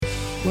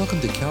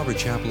Welcome to Calvary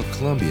Chapel of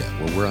Columbia,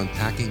 where we're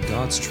unpacking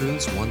God's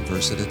truths one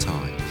verse at a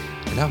time.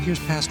 And now here's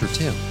Pastor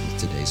Tim with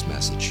today's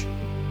message.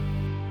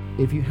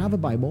 If you have a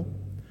Bible,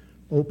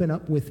 open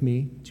up with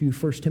me to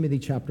 1 Timothy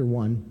chapter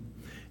 1.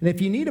 And if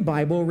you need a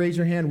Bible, raise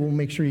your hand. We'll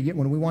make sure you get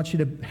one. We want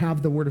you to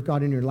have the Word of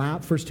God in your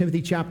lap. 1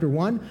 Timothy chapter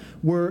 1.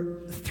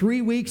 We're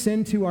 3 weeks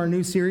into our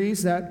new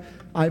series that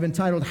I've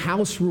entitled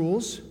House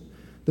Rules,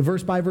 the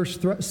verse-by-verse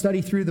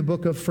study through the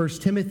book of 1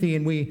 Timothy.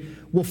 And we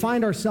will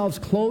find ourselves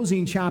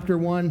closing chapter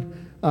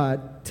 1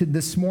 to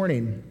this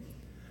morning.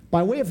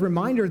 By way of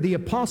reminder, the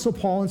Apostle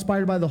Paul,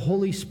 inspired by the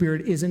Holy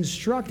Spirit, is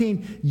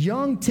instructing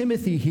young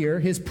Timothy here,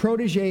 his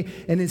protege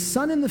and his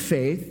son in the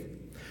faith,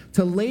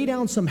 to lay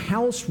down some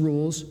house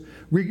rules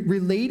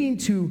relating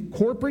to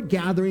corporate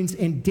gatherings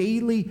and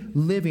daily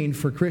living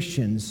for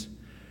Christians.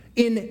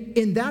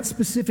 In that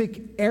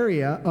specific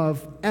area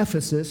of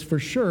Ephesus, for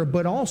sure,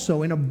 but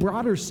also in a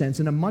broader sense,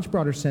 in a much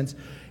broader sense,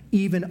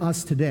 even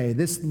us today.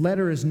 This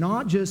letter is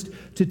not just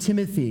to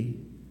Timothy,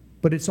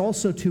 but it's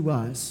also to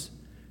us.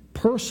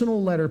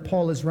 Personal letter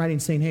Paul is writing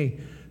saying, hey,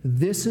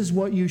 this is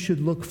what you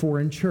should look for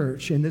in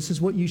church, and this is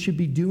what you should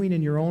be doing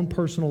in your own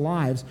personal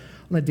lives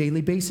on a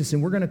daily basis.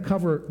 And we're going to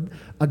cover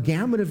a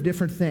gamut of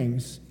different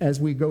things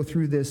as we go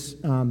through this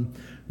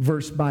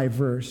verse by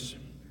verse.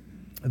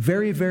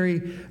 Very, very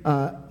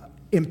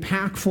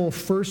impactful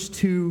first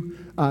two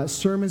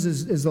sermons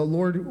as the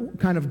Lord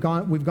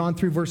we've gone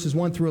through verses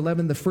 1 through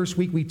 11. The first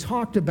week we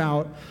talked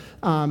about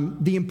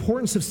the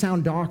importance of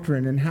sound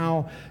doctrine and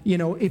how,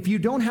 if you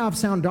don't have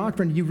sound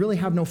doctrine, you really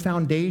have no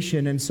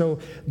foundation. And so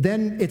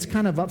then it's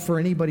kind of up for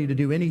anybody to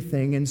do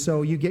anything. And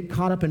so you get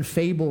caught up in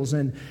fables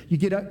and you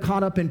get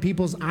caught up in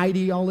people's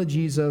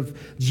ideologies of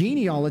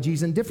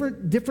genealogies and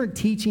different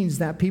teachings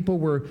that people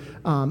were,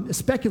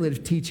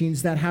 speculative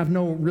teachings that have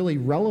no really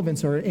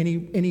relevance or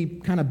any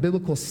kind of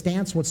biblical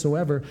stance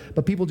whatsoever,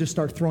 but people just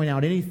start throwing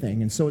out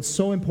anything. And so it's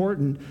so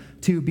important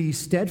to be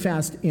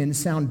steadfast in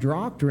sound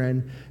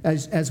doctrine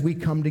as we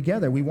come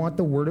together. We want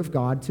the Word of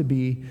God to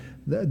be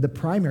the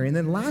primary. And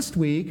then last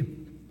week,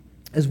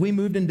 as we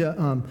moved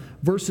into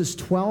verses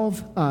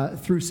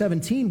 12 through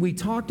 17, we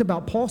talked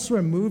about Paul sort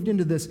of moved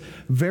into this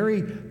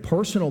very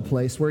personal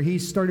place where he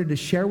started to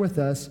share with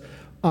us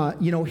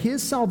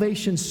his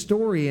salvation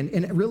story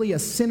and really a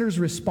sinner's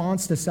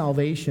response to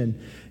salvation.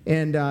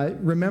 And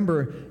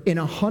remember, in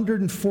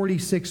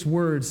 146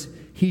 words,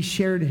 he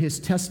shared his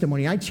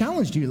testimony. I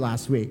challenged you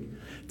last week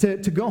to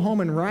go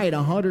home and write a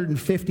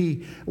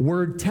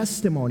 150-word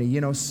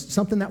testimony,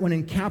 something that would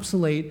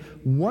encapsulate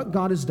what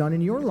God has done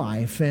in your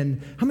life.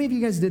 And how many of you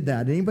guys did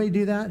that? Anybody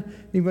do that?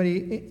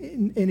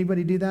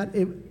 Anybody do that?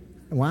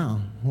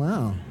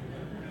 Wow.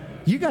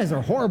 You guys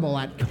are horrible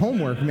at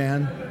homework,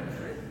 man.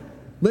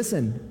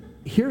 Listen,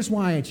 here's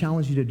why I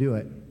challenge you to do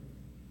it.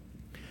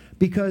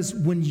 Because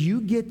when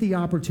you get the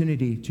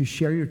opportunity to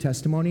share your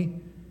testimony,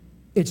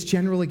 it's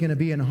generally going to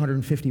be in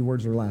 150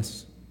 words or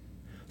less.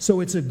 So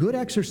it's a good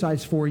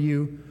exercise for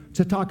you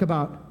to talk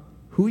about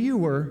who you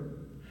were,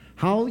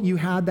 how you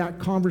had that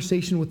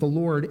conversation with the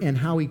Lord, and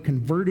how He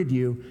converted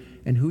you,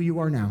 and who you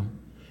are now.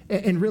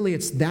 And really,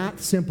 it's that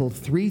simple.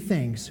 3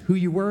 things: who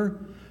you were,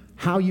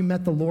 how you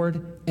met the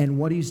Lord, and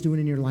what He's doing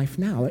in your life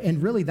now.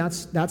 And really,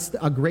 that's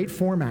a great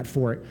format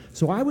for it.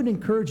 So I would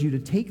encourage you to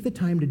take the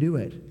time to do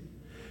it,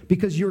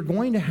 because you're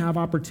going to have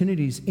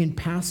opportunities in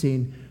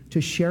passing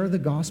to share the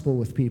gospel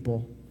with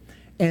people.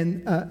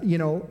 And,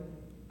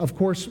 of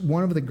course,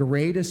 one of the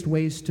greatest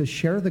ways to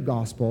share the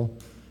gospel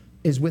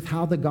is with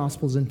how the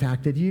gospel's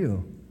impacted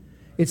you.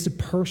 It's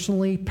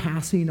personally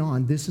passing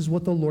on. This is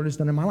what the Lord has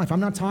done in my life. I'm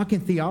not talking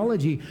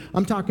theology.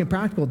 I'm talking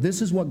practical. This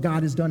is what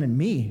God has done in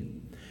me.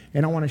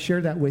 And I want to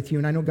share that with you,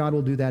 and I know God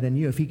will do that in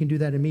you. If He can do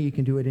that in me, He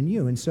can do it in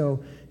you. And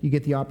so you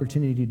get the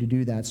opportunity to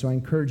do that. So I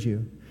encourage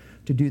you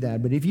to do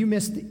that. But if you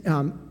missed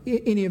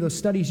any of those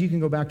studies, you can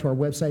go back to our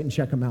website and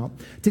check them out.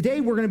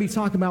 Today, we're going to be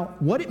talking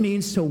about what it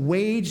means to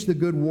wage the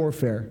good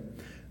warfare.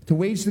 To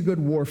wage the good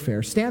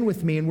warfare. Stand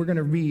with me, and we're going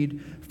to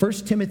read 1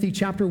 Timothy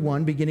chapter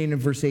 1, beginning in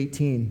verse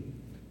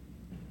 18.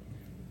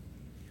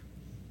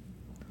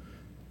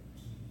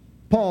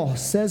 Paul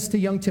says to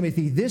young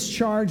Timothy, "This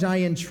charge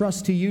I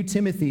entrust to you,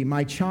 Timothy,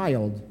 my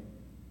child,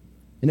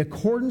 in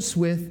accordance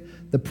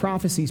with the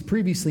prophecies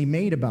previously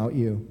made about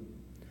you,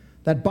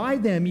 that by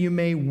them you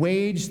may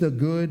wage the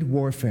good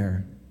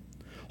warfare,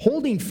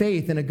 holding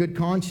faith and a good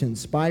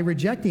conscience. By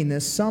rejecting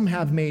this, some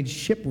have made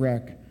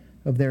shipwreck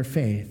of their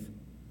faith,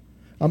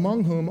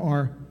 among whom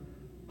are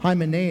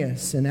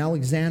Hymenaeus and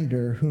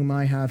Alexander, whom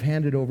I have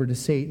handed over to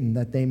Satan,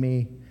 that they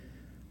may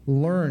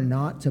learn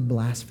not to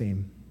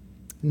blaspheme."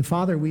 And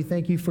Father, we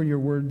thank you for your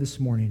word this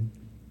morning.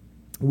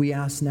 We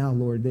ask now,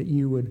 Lord, that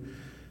you would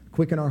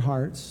quicken our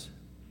hearts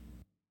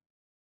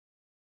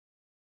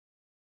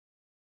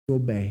to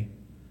obey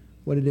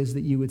what it is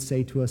that you would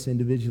say to us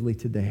individually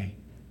today.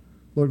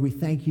 Lord, we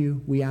thank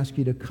you. We ask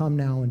you to come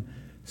now and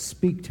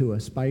speak to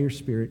us by your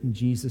Spirit in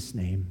Jesus'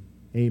 name.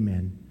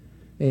 Amen.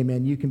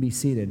 Amen. You can be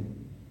seated.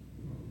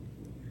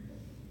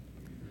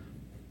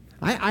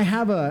 I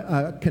have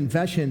a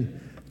confession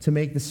to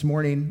make this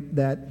morning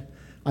that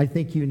I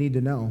think you need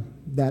to know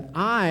that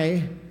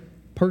I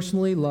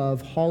personally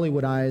love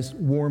Hollywoodized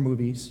war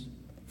movies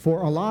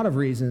for a lot of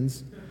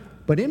reasons,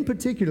 but in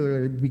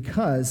particular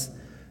because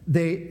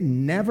they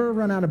never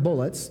run out of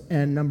bullets,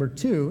 and number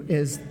two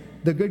is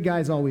the good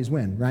guys always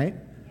win, right?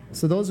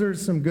 So those are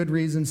some good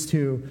reasons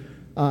to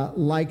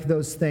like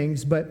those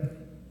things. But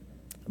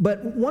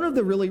one of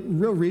the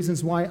real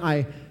reasons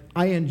why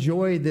I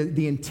enjoy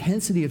the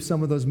intensity of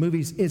some of those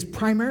movies is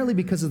primarily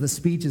because of the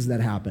speeches that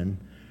happen,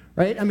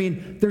 right? I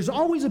mean, there's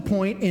always a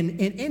point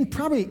in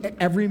probably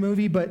every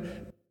movie, but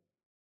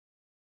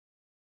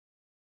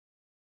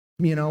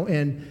you know,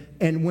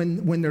 and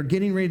when they're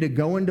getting ready to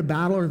go into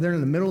battle or they're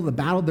in the middle of the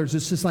battle, there's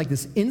just like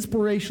this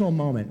inspirational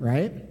moment,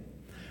 right?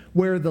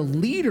 Where the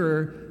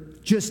leader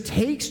just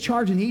takes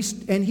charge and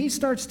he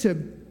starts to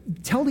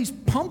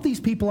pump these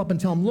people up and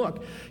tell them,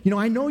 look, you know,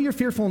 I know you're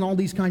fearful and all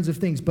these kinds of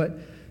things, but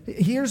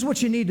here's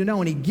what you need to know.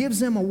 And he gives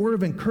them a word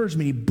of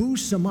encouragement. He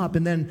boosts them up.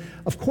 And then,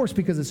 of course,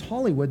 because it's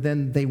Hollywood,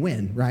 then they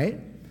win, right?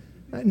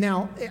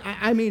 Now,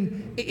 I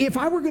mean, if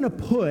I were going to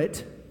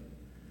put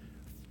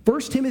 1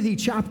 Timothy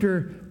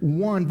chapter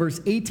 1,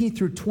 verse 18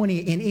 through 20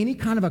 in any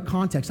kind of a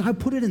context, I would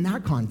put it in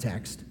that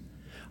context.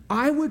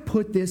 I would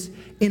put this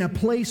in a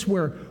place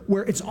where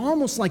it's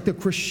almost like the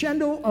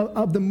crescendo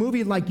of the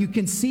movie. Like you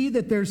can see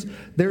that there's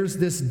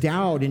this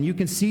doubt, and you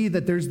can see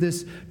that there's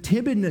this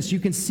timidness. You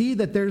can see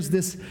that there's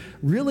this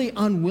really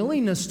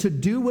unwillingness to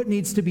do what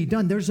needs to be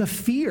done. There's a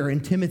fear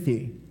in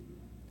Timothy.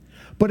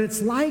 But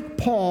it's like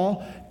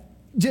Paul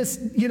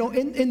just, you know,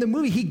 in the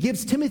movie, he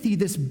gives Timothy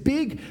this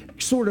big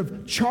sort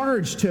of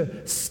charge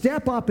to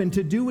step up and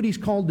to do what he's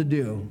called to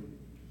do.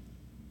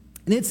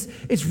 And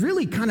it's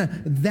really kind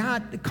of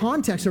that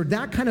context or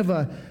that kind of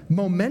a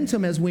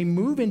momentum as we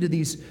move into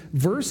these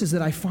verses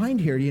that I find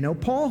here. You know,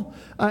 Paul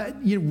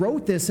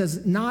wrote this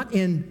as not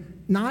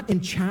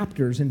in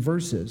chapters and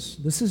verses.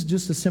 This is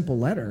just a simple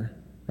letter,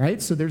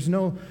 right? So there's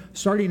no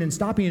starting and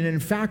stopping. And in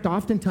fact,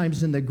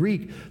 oftentimes in the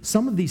Greek,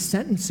 some of these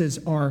sentences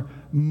are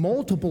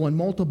multiple and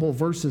multiple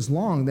verses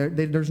long.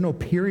 There's no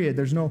period.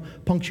 There's no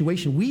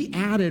punctuation. We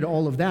added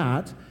all of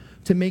that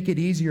to make it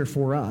easier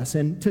for us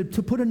and to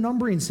put a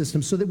numbering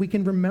system so that we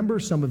can remember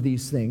some of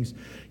these things.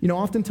 You know,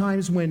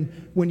 oftentimes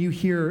when you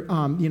hear,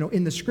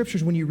 in the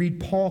scriptures, when you read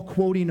Paul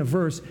quoting a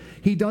verse,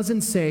 he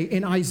doesn't say,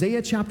 in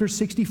Isaiah chapter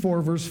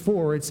 64, verse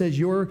 4, it says,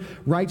 your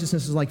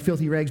righteousness is like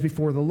filthy rags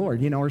before the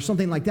Lord, you know, or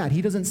something like that.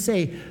 He doesn't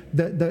say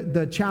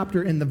the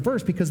chapter in the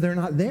verse because they're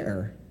not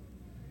there.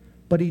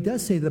 But he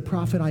does say the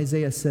prophet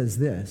Isaiah says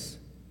this.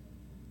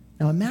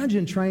 Now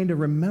imagine trying to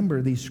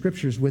remember these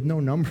scriptures with no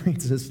numbering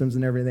systems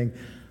and everything.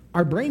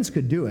 Our brains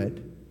could do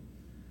it,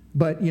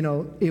 but, you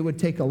know, it would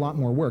take a lot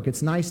more work.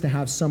 It's nice to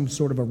have some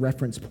sort of a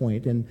reference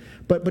point.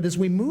 But as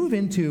we move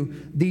into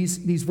these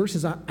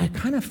verses, I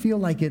kind of feel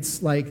like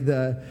it's like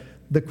the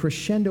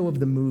crescendo of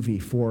the movie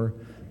for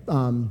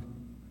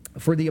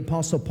the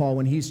Apostle Paul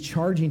when he's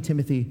charging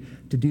Timothy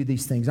to do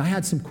these things. I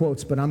had some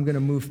quotes, but I'm going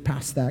to move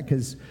past that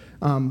because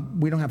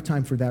we don't have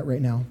time for that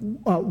right now.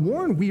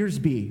 Warren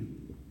Wiersbe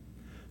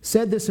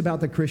said this about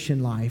the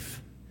Christian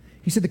life.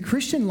 He said, the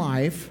Christian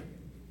life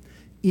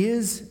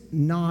is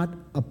not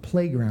a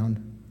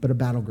playground, but a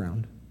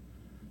battleground.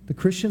 The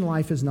Christian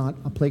life is not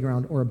a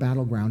playground or a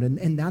battleground.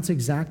 And that's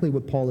exactly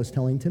what Paul is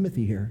telling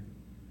Timothy here.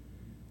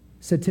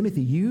 He said,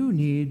 Timothy, you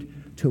need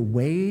to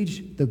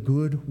wage the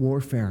good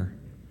warfare.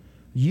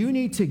 You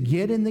need to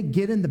get in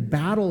the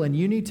battle, and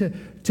you need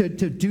to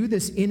do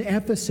this in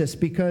Ephesus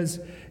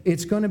because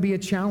it's going to be a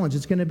challenge.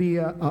 It's going to be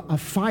a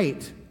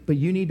fight, but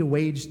you need to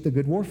wage the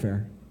good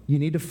warfare. You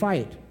need to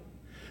fight.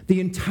 The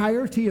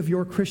entirety of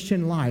your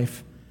Christian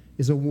life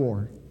is a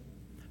war.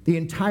 The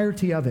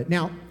entirety of it.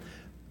 Now,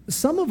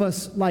 some of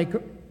us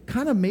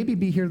kind of maybe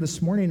be here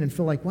this morning and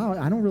feel like, wow,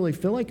 I don't really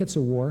feel like it's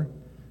a war.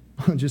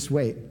 Just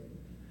wait.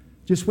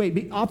 Just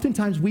wait.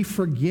 Oftentimes we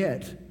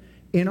forget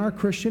in our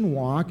Christian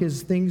walk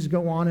as things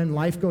go on and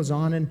life goes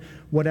on and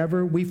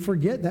whatever, we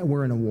forget that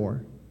we're in a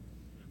war.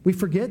 We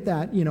forget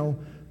that, you know,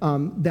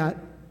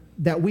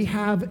 that we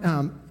have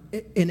an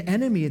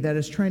enemy that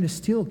is trying to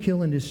steal,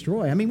 kill, and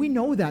destroy. I mean, we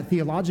know that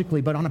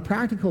theologically, but on a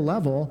practical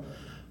level,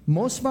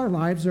 most of our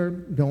lives are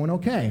going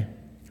okay.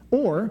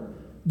 Or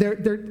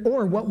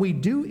what we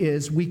do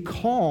is we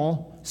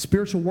call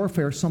spiritual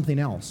warfare something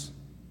else.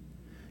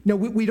 No,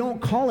 we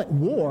don't call it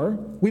war.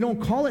 We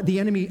don't call it the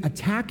enemy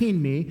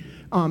attacking me.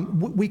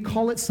 We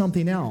call it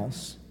something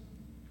else.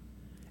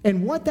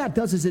 And what that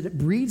does is it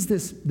breeds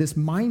this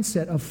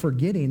mindset of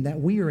forgetting that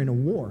we are in a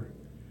war.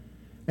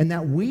 And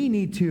that we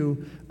need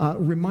to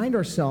remind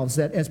ourselves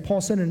that, as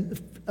Paul said in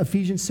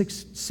Ephesians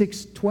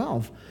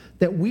 6:12,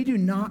 that we do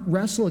not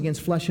wrestle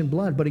against flesh and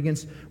blood, but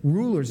against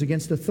rulers,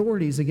 against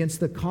authorities, against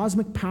the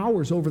cosmic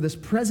powers over this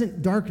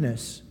present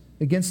darkness,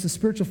 against the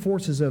spiritual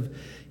forces of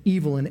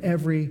evil in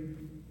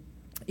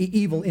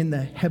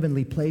the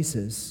heavenly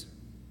places.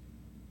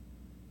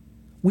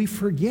 We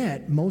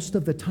forget most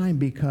of the time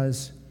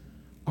because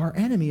our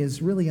enemy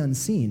is really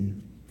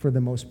unseen for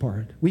the most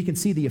part. We can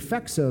see the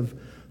effects of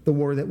the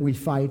war that we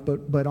fight,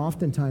 but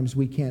oftentimes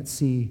we can't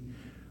see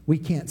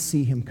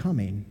him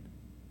coming.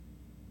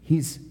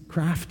 He's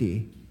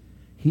crafty.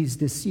 He's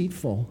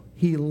deceitful.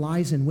 He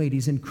lies in wait.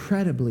 He's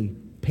incredibly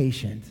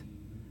patient.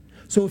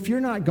 So if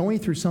you're not going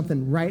through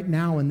something right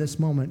now in this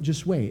moment,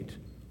 just wait.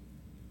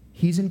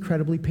 He's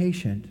incredibly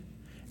patient,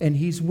 and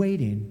he's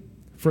waiting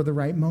for the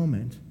right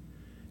moment.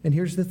 And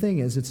here's the thing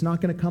is, it's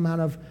not going to come out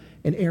of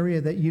an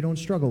area that you don't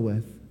struggle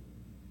with.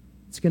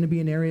 It's going to be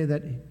an area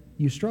that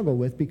you struggle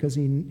with because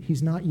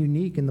he's not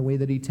unique in the way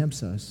that he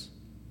tempts us.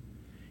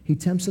 He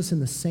tempts us in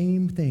the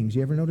same things.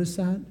 You ever notice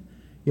that?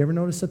 You ever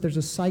notice that there's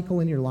a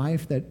cycle in your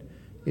life that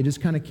it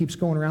just kind of keeps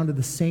going around to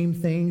the same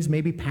things,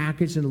 maybe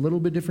packaged in a little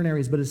bit different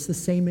areas, but it's the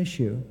same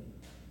issue.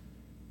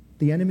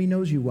 The enemy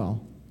knows you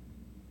well.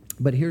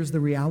 But here's the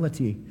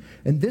reality.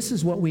 And this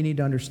is what we need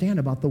to understand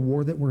about the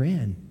war that we're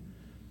in.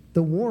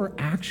 The war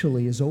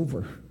actually is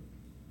over.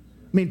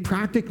 I mean,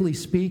 practically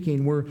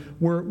speaking, we're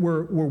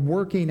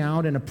working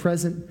out in a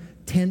present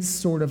tense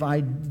sort of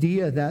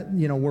idea that,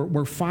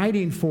 we're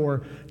fighting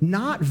for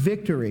not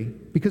victory,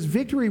 because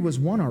victory was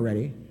won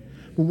already.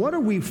 But what are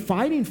we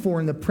fighting for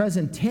in the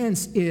present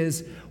tense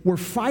is we're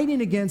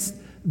fighting against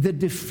the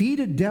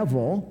defeated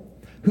devil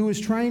who is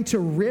trying to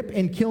rip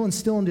and kill and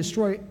steal and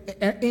destroy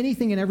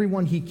anything and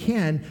everyone he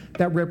can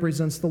that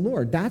represents the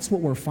Lord. That's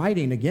what we're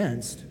fighting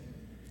against.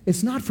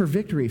 It's not for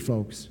victory,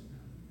 folks.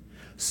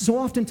 So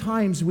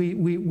oftentimes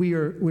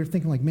we're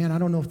thinking like, man, I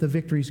don't know if the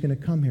victory is going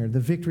to come here. The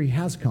victory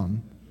has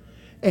come.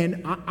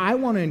 And I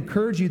want to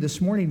encourage you this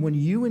morning, when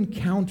you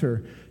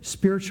encounter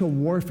spiritual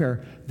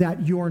warfare,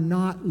 that you're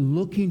not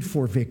looking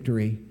for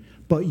victory,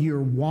 but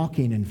you're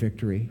walking in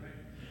victory.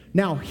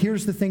 Now,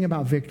 here's the thing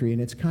about victory, and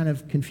it's kind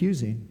of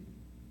confusing.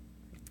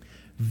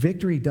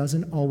 Victory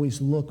doesn't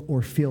always look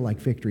or feel like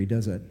victory,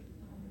 does it?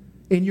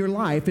 In your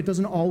life, it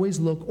doesn't always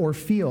look or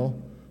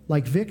feel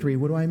like victory.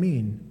 What do I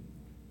mean?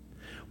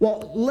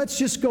 Well, let's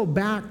just go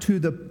back to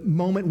the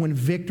moment when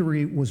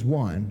victory was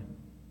won.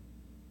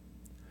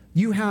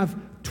 You have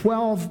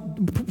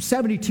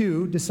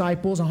 72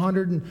 disciples,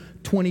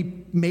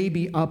 120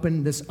 maybe up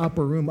in this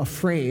upper room,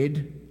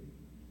 afraid,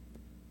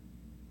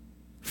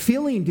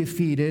 feeling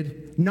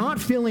defeated, not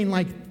feeling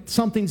like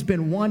something's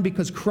been won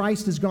because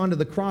Christ has gone to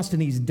the cross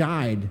and he's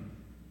died.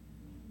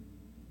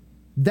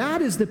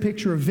 That is the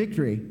picture of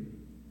victory.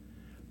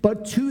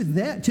 But to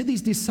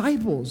these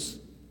disciples,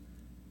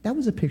 that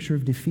was a picture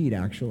of defeat,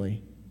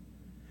 actually.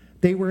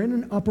 They were in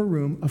an upper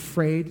room,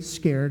 afraid,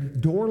 scared,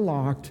 door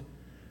locked,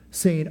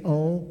 saying,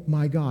 oh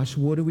my gosh,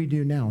 what do we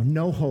do now?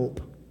 No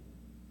hope.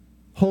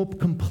 Hope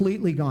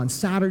completely gone.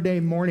 Saturday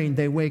morning,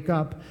 they wake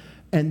up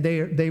and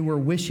they were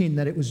wishing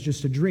that it was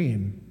just a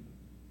dream.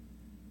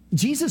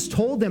 Jesus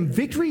told them,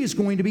 victory is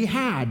going to be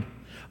had.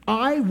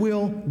 I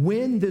will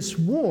win this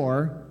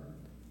war.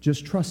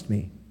 Just trust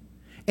me.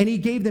 And he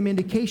gave them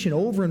indication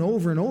over and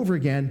over and over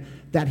again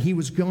that he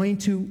was going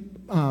to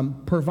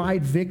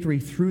provide victory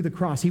through the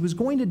cross. He was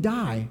going to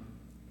die.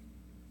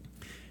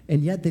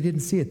 And yet they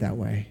didn't see it that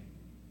way.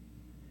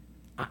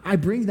 I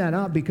bring that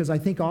up because I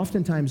think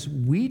oftentimes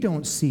we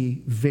don't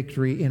see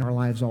victory in our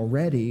lives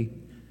already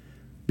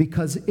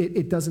because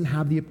it doesn't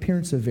have the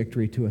appearance of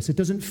victory to us. It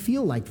doesn't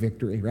feel like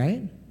victory,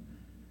 right?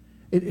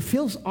 It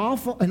feels an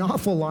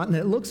awful lot, and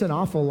it looks an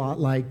awful lot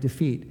like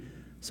defeat.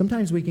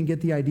 Sometimes we can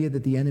get the idea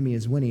that the enemy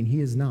is winning. He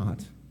is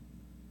not.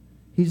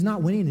 He's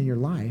not winning in your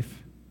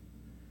life.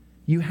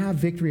 You have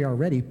victory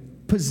already.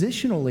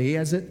 Positionally,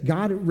 as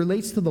God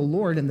relates to the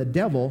Lord and the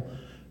devil,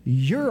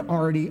 you're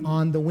already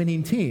on the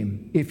winning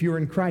team if you're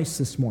in Christ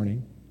this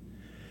morning.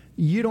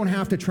 You don't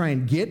have to try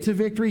and get to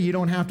victory. You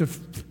don't have to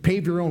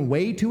pave your own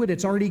way to it.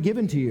 It's already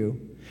given to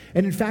you.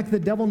 And in fact, the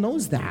devil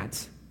knows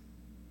that.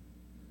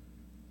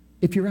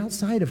 If you're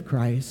outside of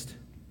Christ,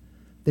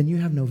 then you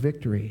have no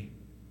victory.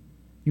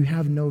 You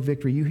have no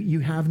victory. You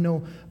have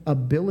no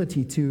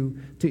ability to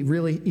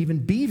really even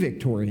be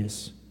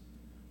victorious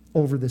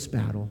over this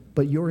battle.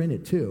 But you're in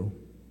it too.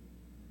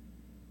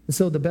 And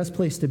so the best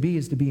place to be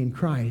is to be in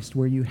Christ,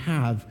 where you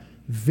have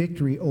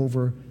victory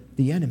over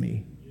the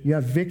enemy. You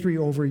have victory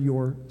over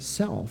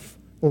yourself,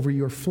 over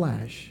your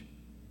flesh.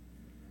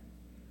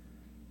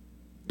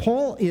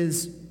 Paul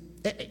is,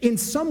 in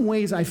some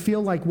ways, I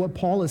feel like what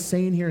Paul is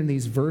saying here in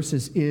these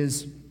verses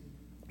is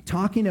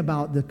talking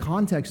about the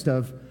context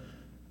of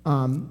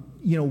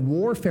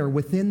warfare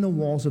within the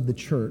walls of the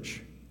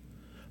church.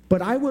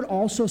 But I would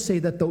also say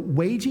that the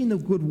waging the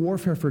good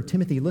warfare for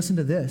Timothy, listen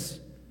to this,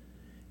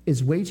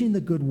 is waging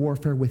the good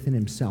warfare within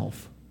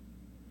himself.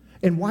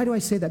 And why do I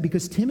say that?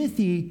 Because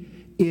Timothy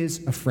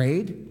is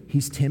afraid.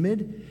 He's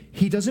timid.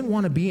 He doesn't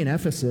want to be in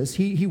Ephesus.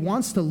 He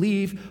wants to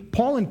leave.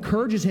 Paul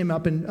encourages him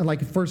up in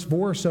like verse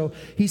 4 or so.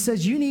 He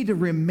says, you need to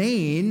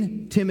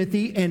remain,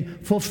 Timothy,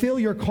 and fulfill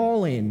your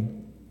calling.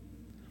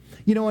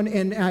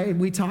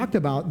 We talked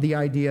about the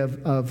idea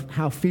of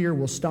how fear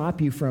will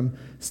stop you from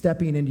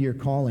stepping into your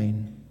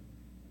calling.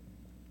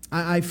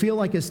 I feel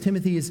like as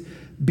Timothy is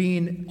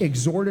being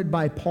exhorted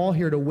by Paul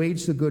here to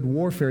wage the good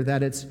warfare,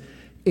 that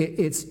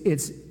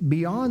it's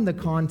beyond the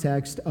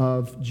context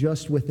of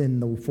just within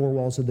the four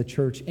walls of the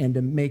church and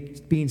to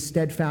being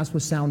steadfast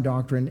with sound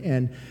doctrine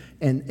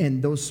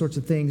and those sorts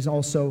of things.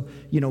 Also,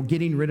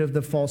 getting rid of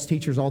the false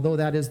teachers, although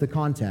that is the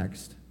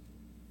context.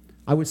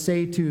 I would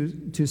say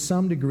to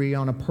some degree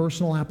on a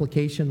personal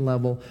application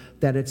level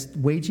that it's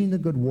waging the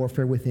good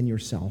warfare within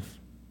yourself.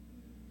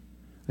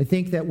 I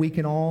think that we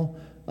can all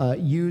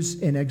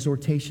use an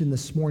exhortation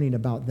this morning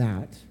about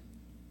that.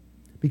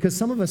 Because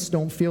some of us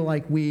don't feel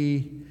like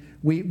we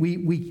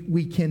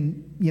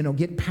can,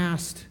 get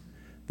past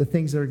the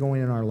things that are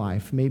going in our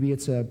life. Maybe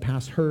it's a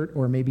past hurt,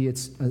 or maybe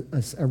it's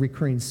a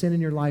recurring sin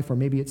in your life, or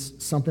maybe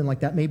it's something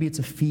like that. Maybe it's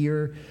a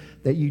fear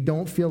that you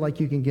don't feel like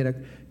you can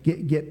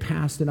get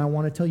past. And I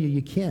want to tell you,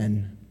 you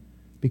can,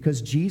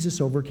 because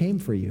Jesus overcame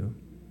for you.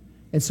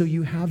 And so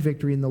you have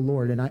victory in the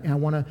Lord. And I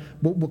want to,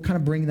 we'll kind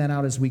of bring that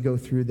out as we go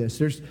through this.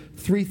 There's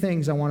 3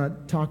 things I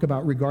want to talk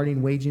about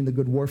regarding waging the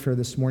good warfare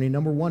this morning.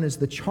 Number 1 is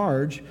the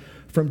charge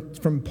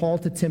from Paul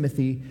to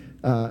Timothy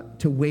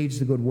to wage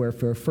the good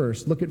warfare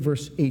first. Look at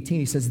verse 18.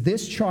 He says,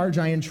 "This charge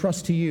I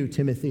entrust to you,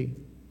 Timothy,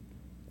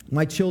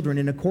 my children,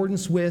 in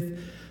accordance with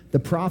the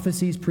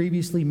prophecies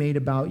previously made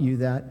about you,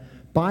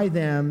 that by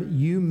them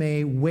you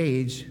may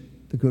wage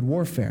the good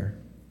warfare."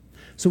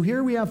 So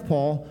here we have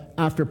Paul,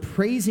 after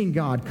praising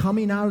God,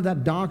 coming out of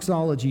that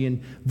doxology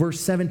in verse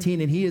 17,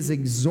 and he is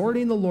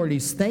exhorting the Lord.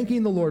 He's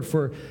thanking the Lord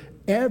for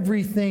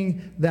everything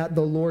that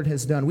the Lord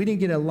has done. We didn't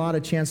get a lot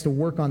of chance to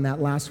work on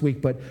that last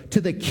week, but to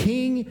the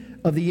King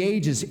of the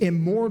ages,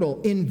 immortal,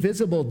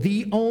 invisible,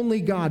 the only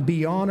God,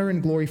 be honor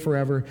and glory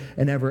forever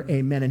and ever.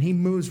 Amen. And he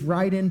moves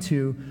right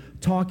into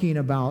talking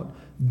about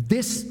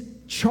this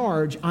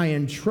charge I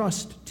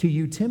entrust to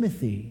you,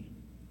 Timothy.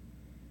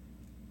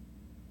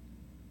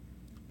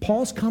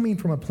 Paul's coming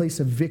from a place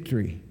of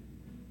victory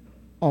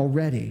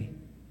already.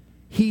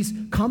 He's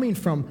coming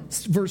from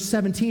verse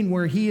 17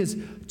 where he is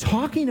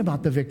talking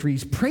about the victory.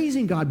 He's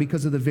praising God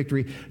because of the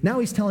victory. Now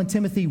he's telling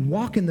Timothy,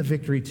 walk in the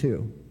victory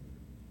too.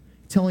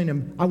 Telling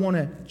him, I want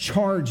to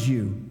charge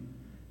you.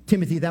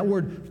 Timothy, that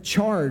word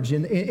charge,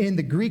 in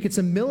the Greek, it's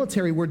a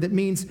military word that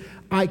means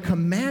I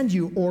command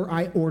you or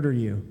I order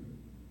you.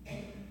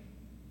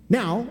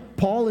 Now,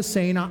 Paul is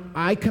saying,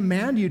 I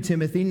command you,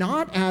 Timothy,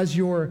 not as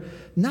your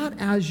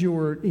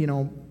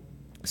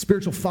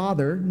spiritual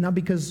father, not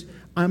because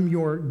I'm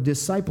your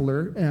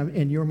discipler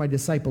and you're my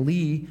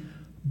disciplee,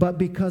 but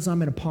because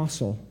I'm an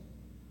apostle.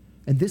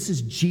 And this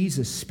is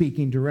Jesus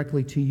speaking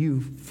directly to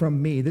you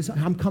from me.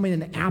 I'm coming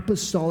in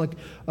apostolic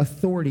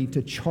authority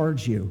to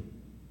charge you.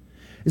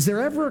 Is there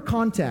ever a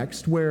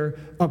context where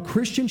a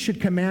Christian should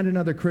command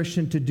another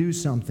Christian to do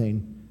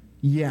something?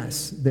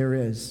 Yes, there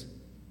is.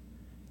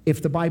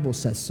 If the Bible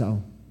says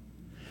so.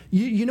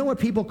 You know what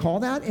people call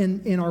that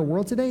in our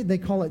world today? They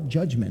call it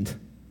judgment.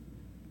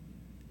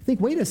 Think,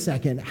 wait a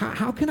second,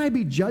 how can I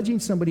be judging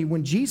somebody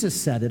when Jesus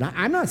said it?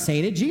 I'm not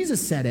saying it,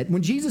 Jesus said it.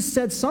 When Jesus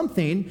said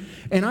something,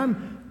 and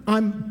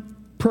I'm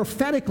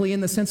prophetically, in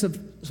the sense of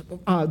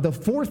the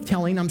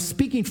forthtelling, I'm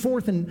speaking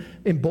forth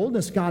in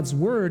boldness God's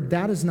word,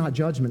 that is not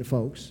judgment,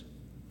 folks.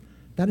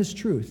 That is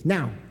truth.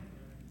 Now,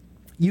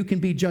 you can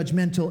be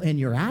judgmental in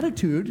your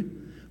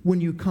attitude when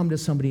you come to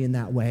somebody in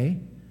that way,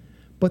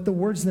 but the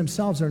words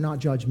themselves are not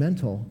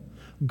judgmental.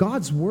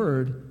 God's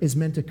word is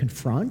meant to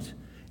confront.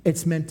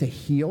 It's meant to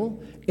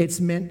heal. It's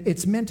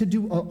meant to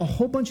do a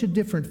whole bunch of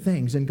different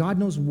things. And God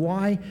knows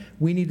why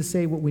we need to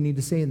say what we need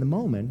to say in the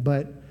moment.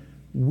 But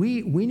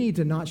we need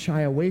to not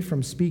shy away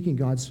from speaking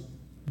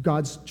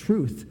God's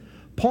truth.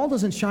 Paul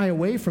doesn't shy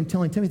away from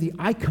telling Timothy,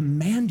 I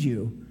command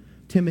you,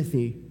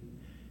 Timothy,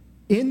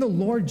 in the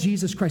Lord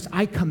Jesus Christ,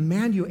 I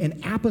command you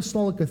in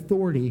apostolic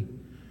authority.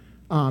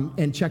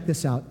 And check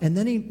this out. And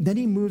then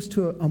he moves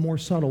to a more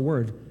subtle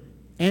word,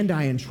 and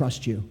I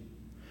entrust you.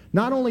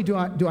 Not only do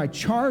I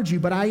charge you,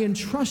 but I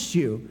entrust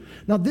you.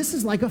 Now, this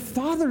is like a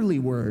fatherly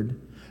word.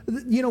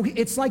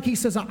 It's like he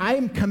says, I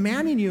am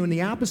commanding you in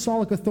the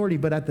apostolic authority,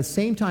 but at the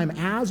same time,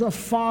 as a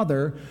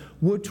father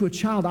would to a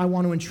child, I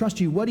want to entrust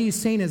you. What he's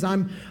saying is,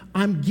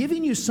 I'm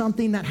giving you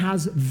something that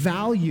has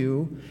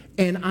value,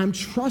 and I'm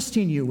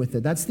trusting you with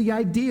it. That's the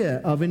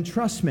idea of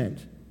entrustment.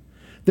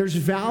 There's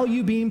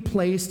value being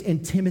placed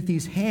in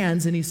Timothy's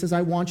hands, and he says,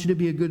 I want you to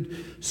be a good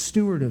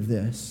steward of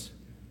this.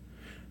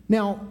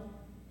 Now,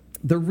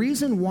 the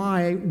reason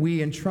why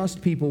we entrust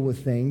people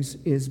with things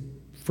is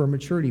for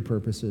maturity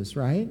purposes,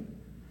 right?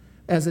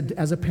 As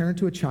a parent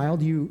to a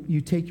child,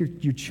 you take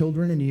your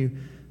children and you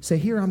say,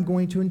 here, I'm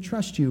going to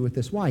entrust you with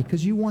this. Why?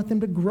 Because you want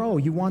them to grow.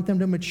 You want them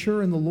to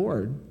mature in the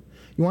Lord.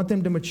 You want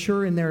them to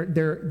mature in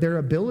their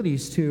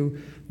abilities to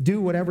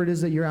do whatever it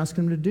is that you're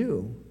asking them to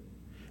do.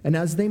 And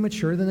as they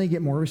mature, then they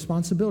get more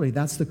responsibility.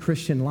 That's the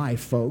Christian life,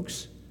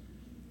 folks.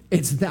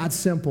 It's that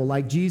simple.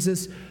 Like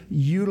Jesus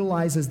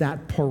utilizes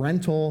that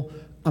parental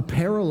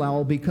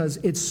parallel because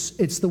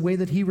it's the way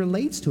that he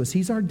relates to us.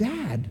 He's our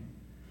dad.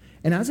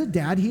 And as a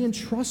dad, he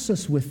entrusts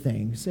us with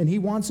things. And he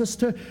wants us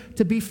to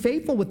be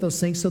faithful with those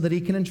things so that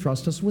he can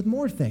entrust us with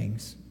more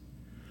things.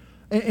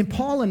 And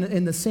Paul,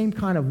 in the same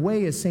kind of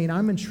way, is saying,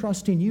 I'm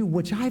entrusting you,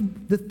 which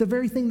the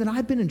very thing that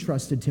I've been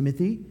entrusted,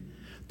 Timothy.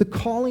 The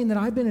calling that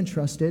I've been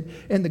entrusted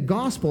and the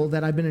gospel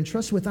that I've been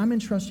entrusted with, I'm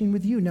entrusting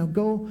with you. Now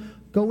go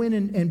in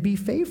and be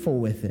faithful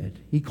with it.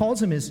 He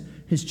calls him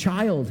his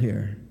child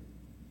here.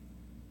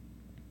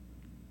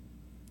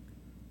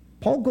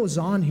 Paul goes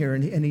on here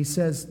and he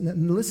says,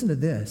 listen to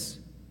this.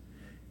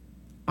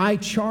 I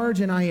charge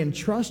and I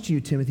entrust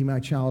you, Timothy, my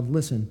child,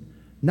 listen,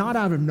 not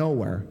out of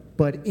nowhere,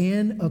 but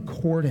in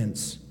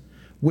accordance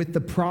with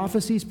the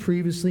prophecies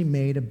previously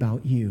made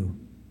about you.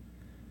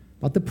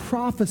 About the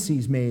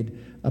prophecies made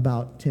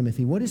about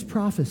Timothy. What is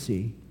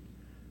prophecy?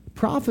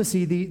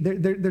 Prophecy,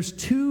 there's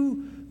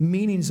two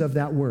meanings of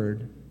that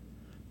word.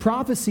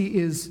 Prophecy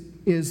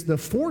is the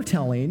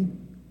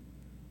foretelling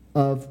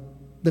of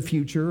the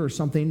future or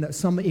something,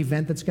 some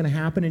event that's going to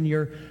happen, and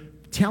you're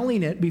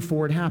telling it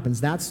before it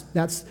happens. That's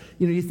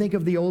you think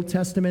of the Old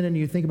Testament and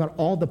you think about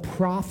all the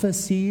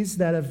prophecies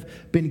that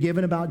have been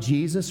given about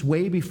Jesus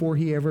way before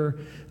he ever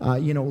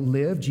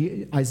lived.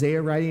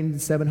 Isaiah writing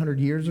 700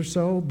 years or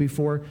so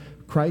before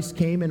Christ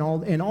came, and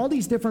all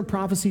these different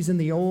prophecies in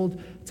the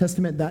Old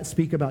Testament that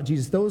speak about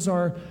Jesus. Those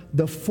are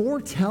the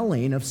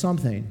foretelling of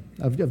something,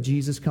 of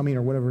Jesus coming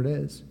or whatever it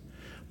is.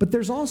 But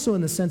there's also,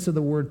 in the sense of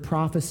the word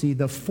prophecy,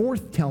 the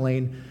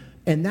forthtelling,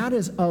 and that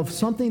is of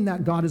something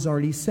that God has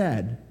already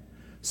said.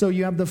 So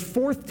you have the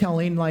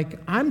forthtelling, like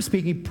I'm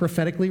speaking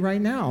prophetically right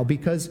now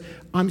because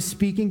I'm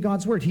speaking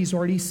God's word. He's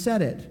already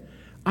said it.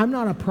 I'm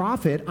not a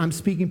prophet. I'm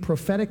speaking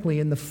prophetically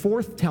in the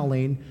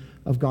forthtelling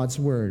of God's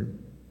word.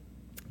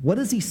 What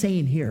is he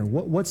saying here?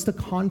 What's the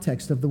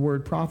context of the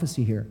word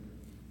prophecy here?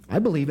 I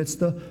believe it's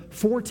the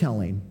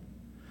foretelling.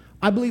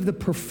 I believe the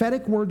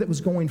prophetic word that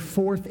was going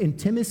forth in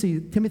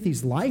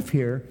Timothy's life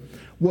here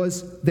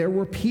was there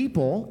were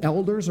people,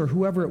 elders or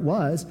whoever it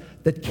was,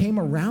 that came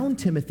around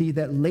Timothy,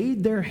 that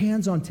laid their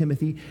hands on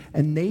Timothy,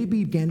 and they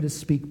began to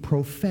speak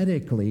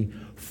prophetically,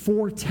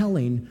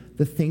 foretelling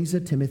the things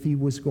that Timothy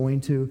was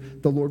the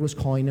Lord was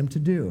calling him to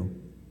do.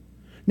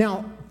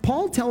 Now,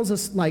 Paul tells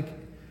us, like,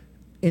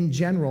 in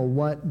general,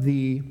 what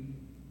the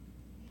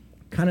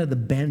kind of the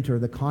bent or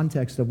the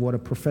context of what a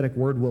prophetic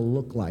word will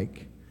look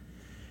like.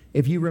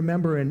 If you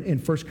remember in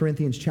 1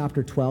 Corinthians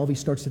chapter 12, he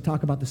starts to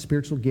talk about the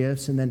spiritual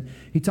gifts, and then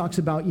he talks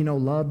about,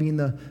 love being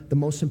the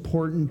most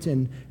important,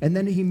 and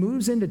then he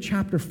moves into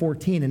chapter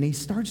 14, and he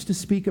starts to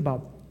speak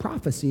about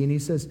prophecy, and he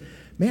says,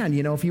 man,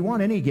 if you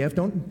want any gift,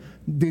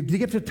 the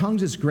gift of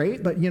tongues is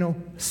great, but,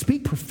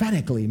 speak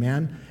prophetically,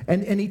 man.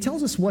 And he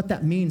tells us what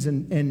that means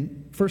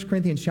in 1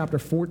 Corinthians chapter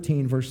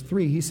 14, verse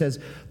 3. He says,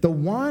 the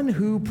one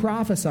who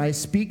prophesies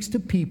speaks to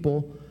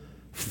people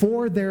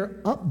for their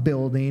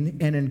upbuilding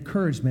and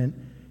encouragement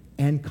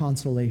and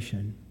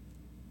consolation.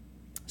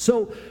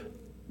 So,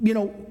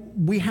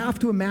 we have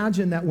to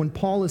imagine that when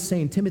Paul is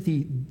saying,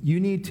 Timothy, you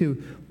need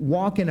to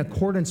walk in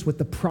accordance with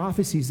the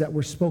prophecies that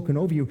were spoken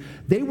over you.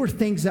 They were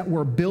things that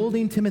were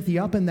building Timothy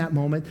up in that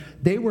moment.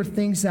 They were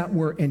things that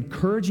were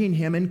encouraging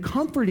him and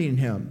comforting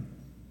him.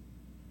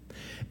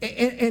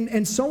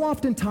 And so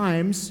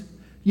oftentimes,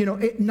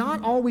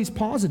 not always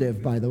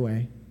positive, by the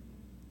way.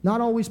 Not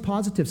always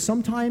positive.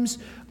 Sometimes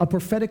a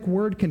prophetic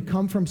word can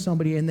come from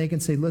somebody and they can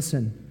say,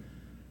 listen,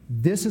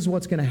 this is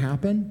what's going to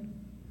happen,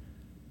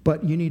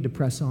 but you need to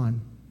press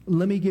on.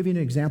 Let me give you an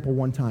example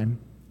one time.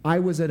 I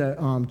was at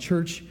a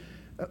church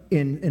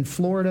in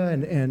Florida,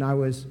 and I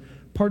was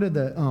part of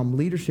the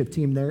leadership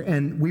team there,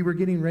 and we were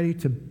getting ready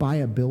to buy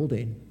a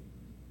building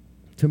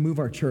to move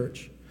our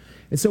church.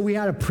 And so we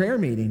had a prayer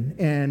meeting,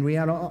 and we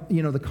had,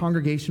 the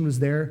congregation was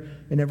there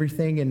and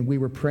everything, and we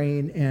were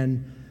praying,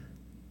 and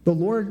the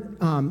Lord,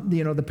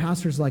 the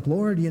pastor's like,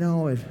 Lord,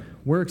 if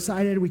we're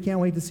excited, we can't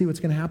wait to see what's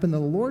going to happen. The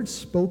Lord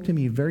spoke to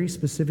me very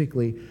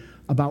specifically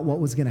about what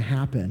was going to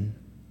happen.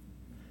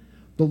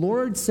 The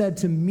Lord said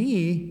to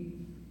me,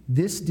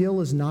 this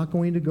deal is not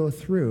going to go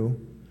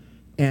through,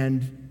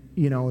 and,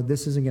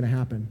 this isn't going to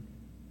happen.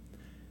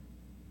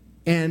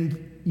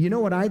 And you know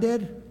what I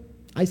did?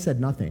 I said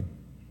nothing.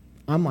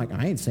 I'm like,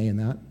 I ain't saying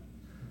that.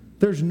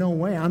 There's no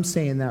way I'm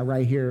saying that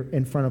right here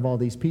in front of all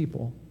these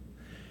people.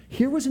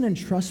 Here was an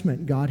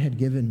entrustment God had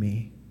given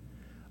me,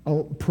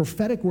 a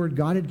prophetic word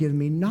God had given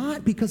me,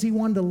 not because he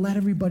wanted to let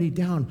everybody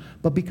down,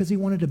 but because he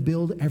wanted to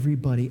build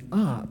everybody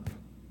up,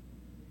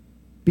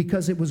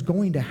 because it was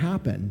going to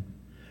happen.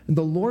 And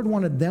the Lord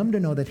wanted them to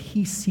know that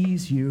he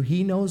sees you.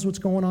 He knows what's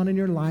going on in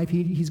your life.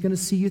 He's going to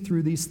see you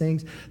through these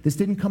things. This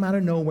didn't come out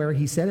of nowhere.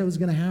 He said it was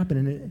going to happen.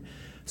 And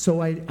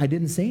so I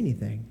didn't say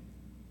anything.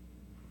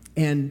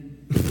 And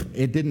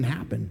it didn't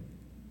happen.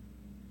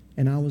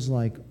 And I was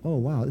like, oh,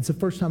 wow. It's the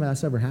first time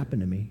that's ever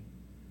happened to me.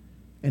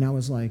 And I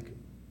was like,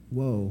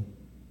 whoa.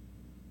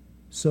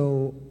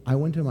 So I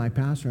went to my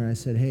pastor and I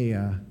said, hey,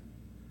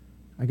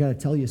 I got to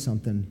tell you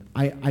something.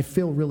 I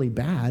feel really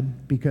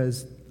bad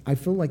because I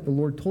feel like the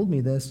Lord told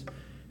me this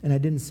and I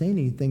didn't say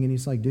anything. And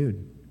he's like,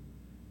 dude,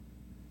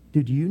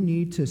 you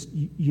need to,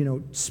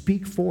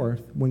 speak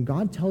forth. When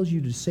God tells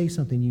you to say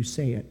something, you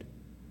say it.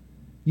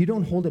 You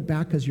don't hold it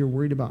back because you're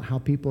worried about how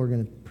people are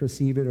going to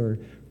perceive it or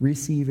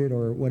receive it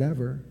or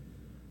whatever.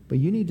 But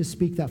you need to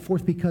speak that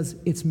forth because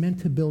it's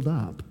meant to build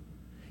up.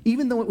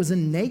 Even though it was a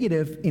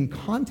negative in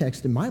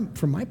context,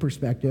 from my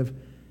perspective,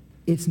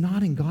 it's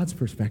not in God's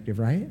perspective,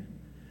 right?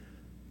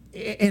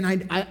 And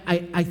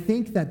I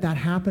think that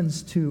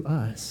happens to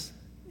us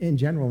in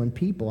general, in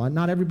people.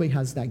 Not everybody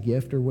has that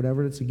gift or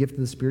whatever. It's a gift of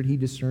the Spirit. He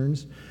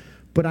discerns.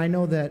 But I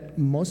know that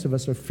most of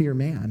us are fear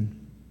man.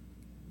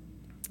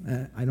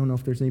 I don't know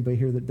if there's anybody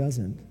here that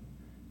doesn't.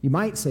 You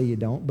might say you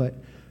don't,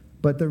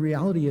 but the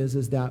reality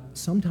is that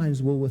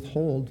sometimes we'll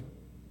withhold.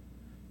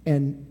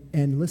 And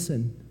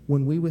listen,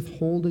 when we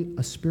withhold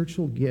a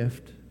spiritual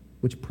gift,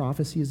 which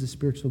prophecy is a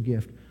spiritual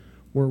gift,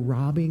 we're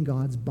robbing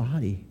God's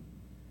body.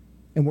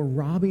 And we're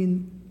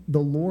robbing the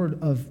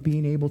Lord of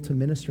being able to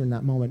minister in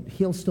that moment.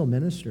 He'll still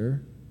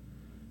minister.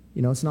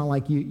 You know, it's not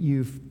like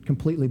you've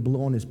completely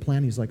blown his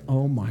plan. He's like,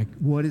 oh my,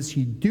 what is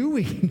he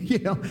doing? You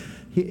know,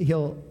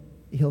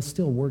 he'll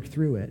still work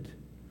through it.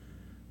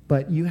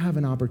 But you have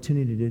an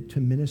opportunity to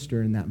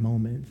minister in that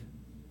moment.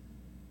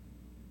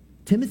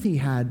 Timothy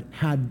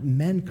had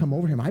men come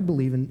over him. I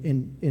believe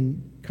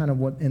in kind of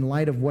what, in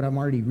light of what I'm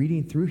already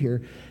reading through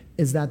here,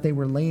 is that they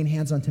were laying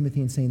hands on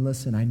Timothy and saying,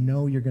 listen, I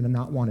know you're going to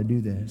not want to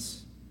do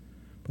this,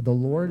 but the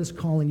Lord is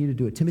calling you to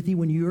do it. Timothy,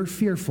 when you're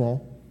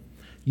fearful,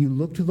 you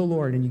look to the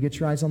Lord and you get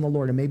your eyes on the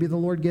Lord, and maybe the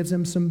Lord gives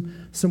him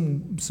some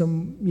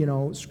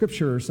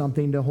scripture or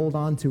something to hold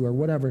on to or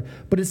whatever.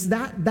 But it's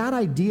that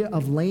idea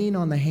of laying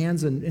on the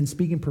hands and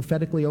speaking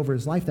prophetically over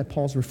his life that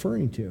Paul's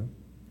referring to.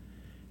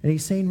 And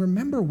he's saying,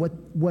 remember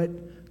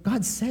what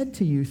God said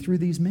to you through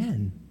these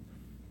men.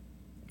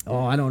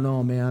 Oh, I don't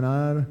know,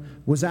 man.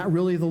 Was that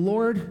really the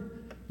Lord?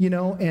 You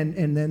know,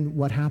 and then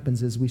what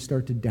happens is we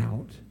start to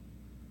doubt.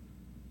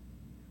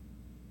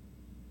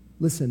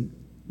 Listen,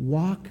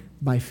 walk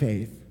by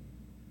faith.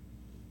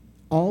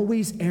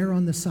 Always err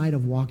on the side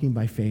of walking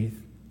by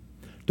faith.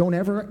 Don't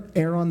ever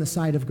err on the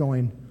side of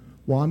going,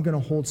 well, I'm going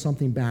to hold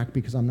something back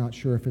because I'm not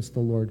sure if it's the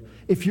Lord.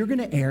 If you're going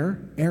to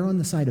err on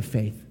the side of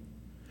faith.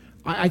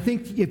 I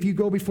think if you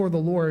go before the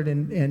Lord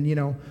and you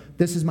know,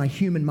 this is my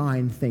human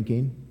mind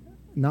thinking,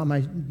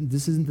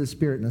 this isn't the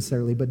Spirit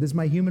necessarily, but this is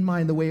my human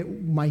mind, the way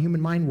my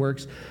human mind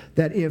works,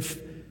 that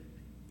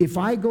if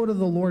I go to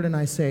the Lord and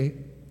I say,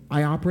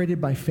 I operated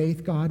by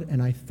faith, God,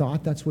 and I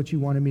thought that's what you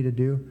wanted me to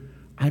do,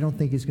 I don't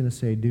think he's going to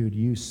say, dude,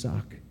 you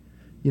suck.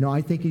 You know,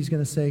 I think he's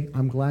going to say,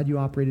 I'm glad you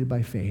operated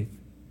by faith,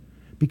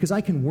 because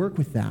I can work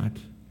with that.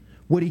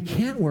 What he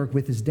can't work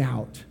with is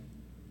doubt.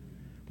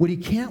 What he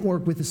can't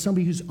work with is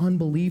somebody who's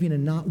unbelieving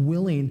and not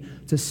willing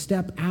to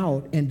step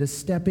out and to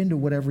step into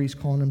whatever he's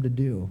calling them to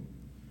do.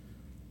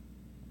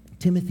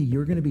 Timothy,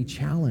 you're going to be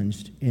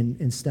challenged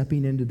in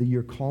stepping into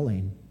your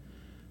calling.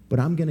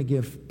 But I'm going to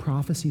give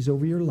prophecies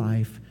over your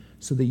life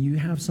so that you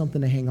have something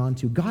to hang on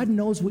to. God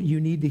knows what you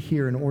need to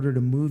hear in order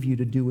to move you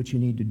to do what you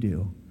need to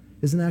do.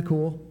 Isn't that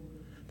cool?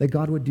 That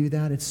God would do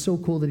that? It's so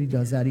cool that he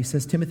does that. He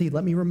says, Timothy,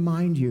 let me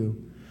remind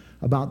you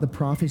about the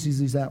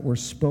prophecies that were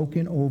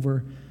spoken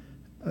over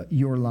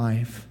your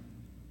life.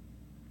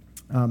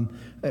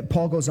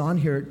 Paul goes on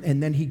here,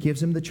 and then he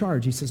gives him the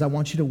charge. He says, I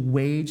want you to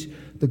wage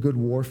the good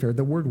warfare.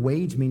 The word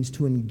wage means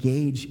to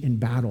engage in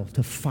battle,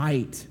 to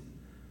fight.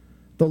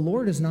 The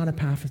Lord is not a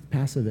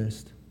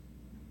pacifist.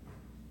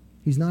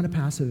 He's not a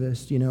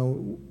pacifist. You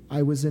know,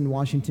 I was in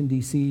Washington,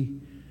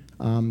 D.C.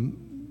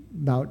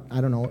 About,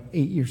 8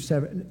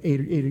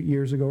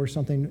 years ago or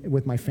something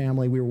with my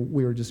family. We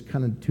were just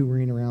kind of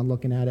touring around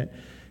looking at it.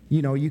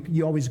 You know,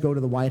 you always go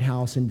to the White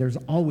House, and there's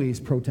always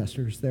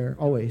protesters there,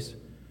 always.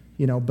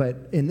 You know, but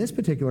in this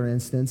particular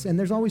instance, and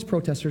there's always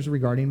protesters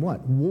regarding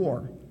what?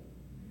 War.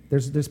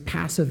 There's this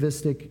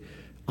pacifistic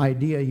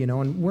idea, you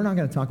know, and we're not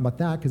going to talk about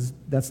that because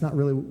that's not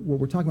really what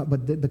we're talking about.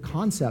 But the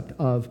concept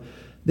of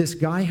this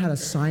guy had a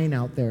sign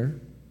out there,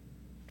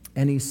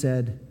 and he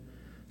said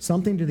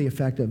something to the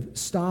effect of,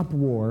 stop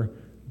war,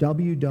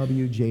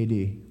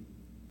 WWJD.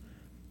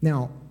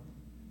 Now,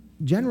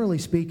 generally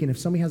speaking, if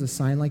somebody has a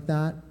sign like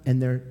that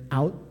and they're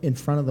out in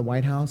front of the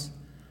White House,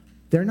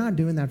 they're not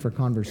doing that for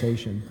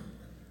conversation.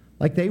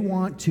 Like, they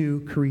want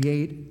to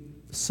create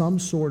some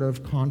sort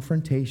of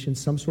confrontation,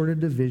 some sort of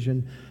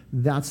division.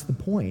 That's the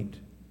point.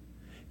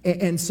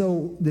 And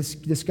so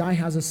this guy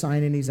has a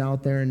sign, and he's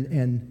out there,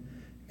 and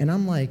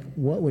I'm like,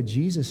 what would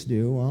Jesus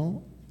do?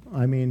 Well,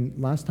 I mean,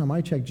 last time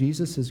I checked,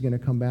 Jesus is going to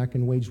come back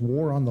and wage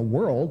war on the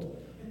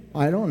world.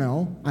 I don't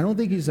know. I don't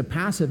think he's a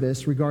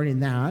pacifist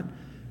regarding that.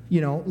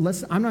 You know,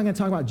 I'm not going to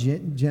talk about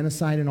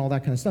genocide and all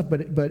that kind of stuff,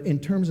 but in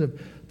terms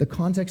of the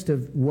context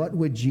of what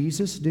would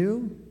Jesus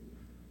do,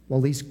 well,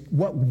 at least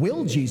what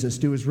will Jesus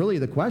do is really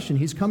the question.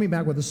 He's coming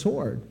back with a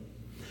sword.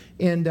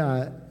 And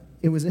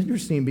it was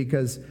interesting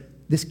because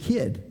this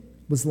kid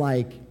was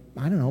like,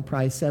 I don't know,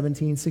 probably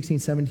 16,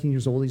 17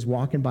 years old. He's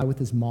walking by with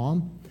his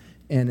mom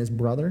and his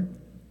brother.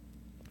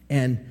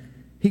 And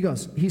he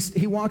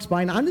walks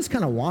by, and I'm just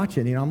kind of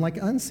watching. You know, I'm like,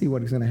 I don't see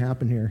what's going to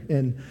happen here.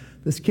 And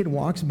this kid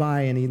walks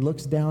by, and he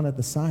looks down at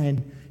the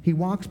sign. He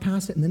walks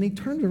past it, and then he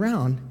turns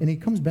around, and he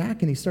comes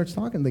back, and he starts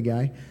talking to the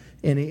guy.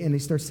 And he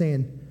starts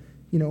saying,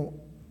 you know,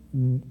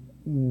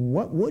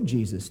 what would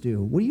Jesus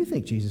do? What do you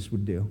think Jesus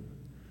would do?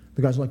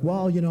 The guy's like,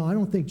 well, I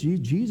don't think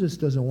Jesus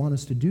doesn't want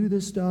us to do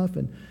this stuff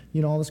and,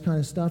 all this kind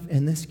of stuff.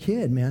 And this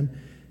kid, man,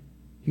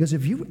 he goes,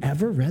 have you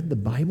ever read the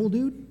Bible,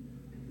 dude?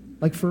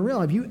 Like, for real,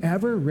 have you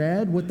ever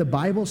read what the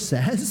Bible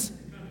says?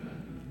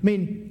 I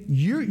mean,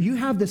 you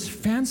have this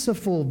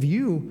fanciful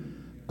view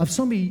of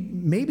somebody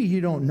maybe you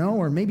don't know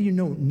or maybe you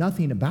know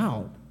nothing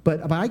about.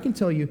 But I can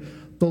tell you,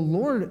 the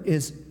Lord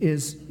is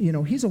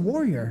he's a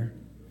warrior.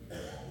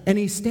 And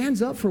he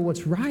stands up for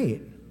what's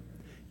right.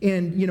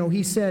 And,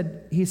 he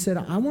said,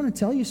 I want to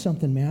tell you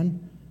something,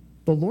 man.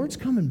 The Lord's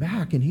coming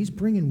back, and he's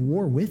bringing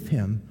war with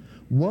him.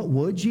 What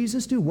would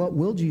Jesus do? What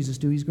will Jesus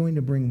do? He's going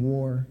to bring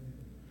war.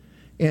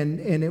 And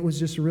it was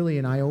just really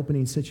an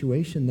eye-opening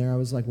situation there. I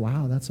was like,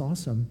 wow, that's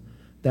awesome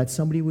that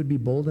somebody would be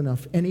bold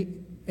enough.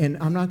 And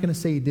I'm not going to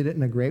say he did it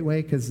in a great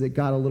way because it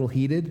got a little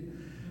heated,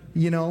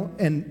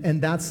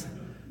 and that's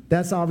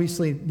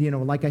obviously,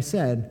 like I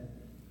said,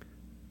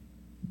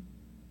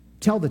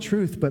 tell the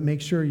truth, but make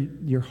sure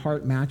your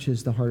heart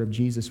matches the heart of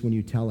Jesus when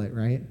you tell it,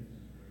 right?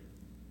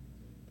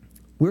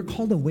 We're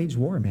called to wage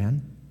war,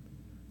 man.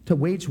 To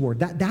wage war.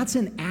 That's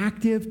an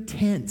active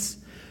tense.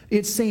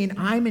 It's saying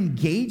I'm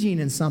engaging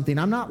in something.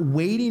 I'm not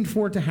waiting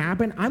for it to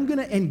happen. I'm going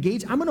to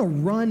engage. I'm going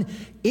to run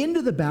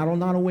into the battle,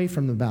 not away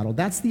from the battle.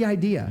 That's the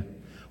idea.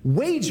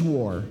 Wage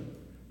war.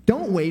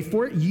 Don't wait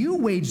for it. You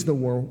wage the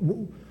war.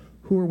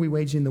 Who are we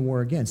waging the war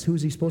against? Who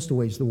is he supposed to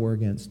wage the war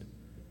against?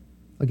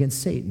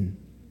 Against Satan.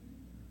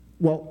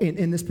 Well,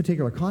 in this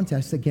particular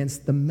context,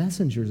 against the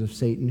messengers of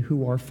Satan,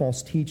 who are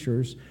false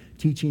teachers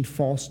teaching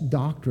false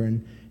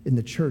doctrine in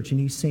the church. And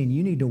he's saying,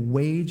 you need to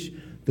wage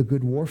the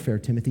good warfare,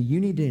 Timothy. You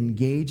need to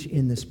engage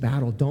in this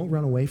battle. Don't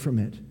run away from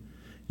it.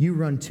 You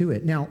run to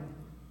it. Now,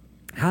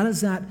 how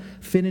does that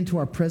fit into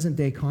our present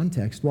day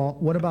context? Well,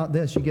 what about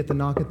this? You get the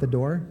knock at the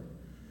door.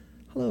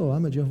 Hello,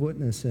 I'm a Jehovah's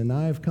Witness, and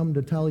I've come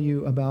to tell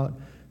you about,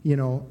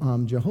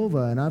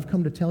 Jehovah, and I've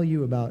come to tell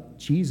you about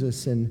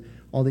Jesus and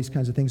all these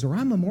kinds of things. Or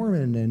I'm a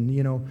Mormon,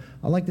 and,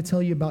 I'd like to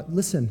tell you about,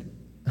 listen,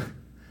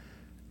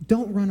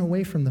 don't run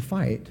away from the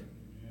fight.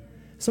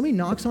 Somebody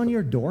knocks on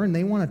your door and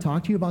they want to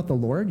talk to you about the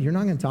Lord. You're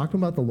not going to talk to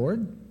them about the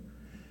Lord?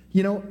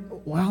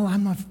 Well,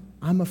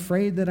 I'm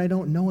afraid that I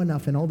don't know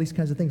enough and all these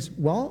kinds of things.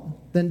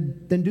 Well,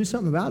 then do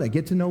something about it.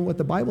 Get to know what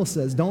the Bible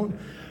says. Don't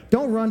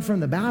run from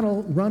the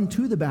battle. Run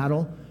to the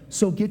battle.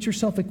 So get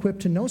yourself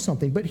equipped to know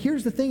something. But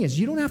here's the thing is,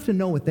 you don't have to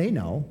know what they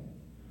know.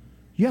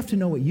 You have to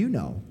know what you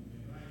know.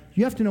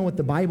 You have to know what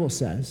the Bible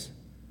says.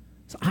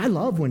 So I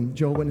love when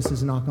Jehovah's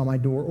Witnesses knock on my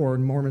door or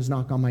Mormons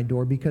knock on my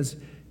door because,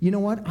 you know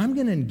what? I'm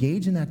going to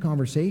engage in that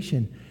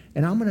conversation,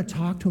 and I'm going to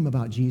talk to them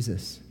about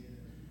Jesus.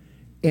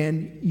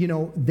 And,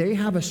 they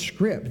have a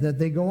script that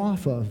they go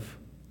off of.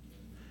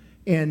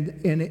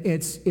 And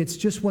it's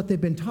just what they've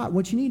been taught.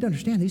 What you need to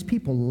understand, these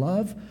people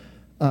love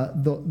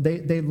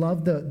they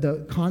love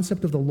the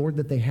concept of the Lord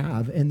that they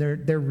have, and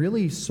they're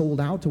really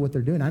sold out to what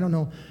they're doing. I don't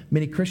know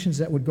many Christians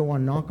that would go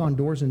on, knock on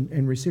doors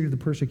and receive the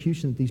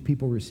persecution that these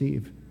people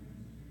receive.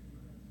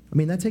 I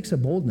mean, that takes a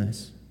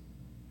boldness.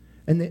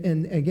 And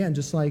again,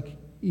 just like,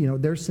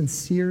 they're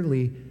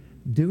sincerely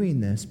doing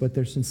this, but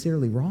they're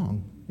sincerely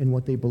wrong in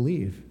what they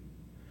believe.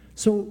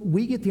 So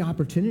we get the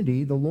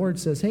opportunity. The Lord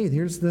says, hey,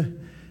 here's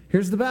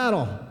the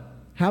battle.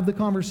 Have the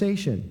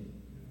conversation.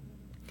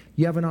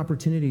 You have an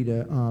opportunity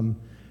to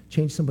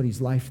change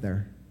somebody's life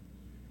there.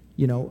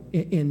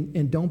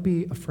 And don't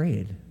be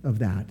afraid of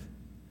that.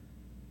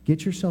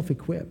 Get yourself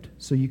equipped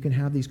so you can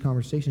have these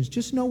conversations.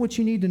 Just know what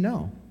you need to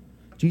know.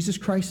 Jesus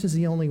Christ is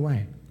the only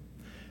way.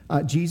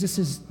 Jesus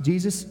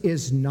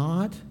is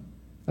not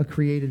a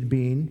created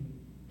being.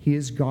 He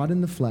is God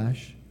in the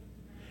flesh.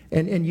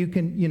 And you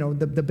can,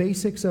 the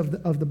basics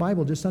of the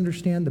Bible, just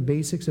understand the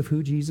basics of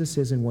who Jesus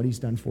is and what he's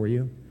done for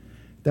you.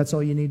 That's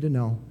all you need to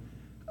know.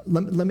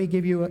 Let me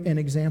give you an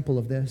example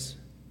of this.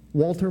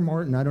 Walter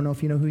Martin, I don't know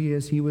if you know who he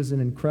is. He was an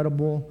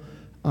incredible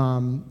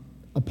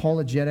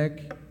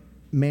apologetic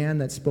man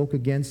that spoke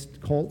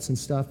against cults and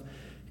stuff.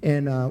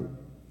 And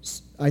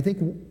I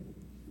think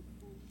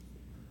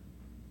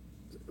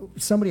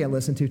somebody I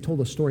listened to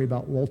told a story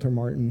about Walter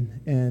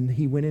Martin, and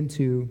he went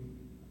into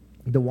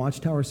the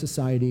Watchtower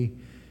Society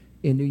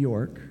in New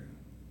York.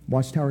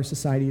 Watchtower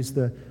Society is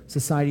the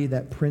society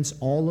that prints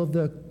all of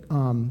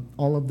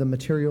the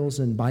materials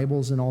and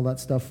Bibles and all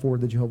that stuff for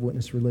the Jehovah's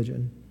Witness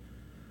religion.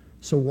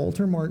 So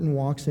Walter Martin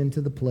walks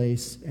into the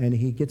place and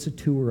he gets a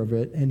tour of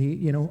it, and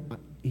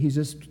he's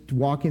just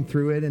walking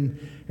through it and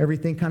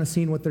everything, kind of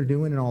seeing what they're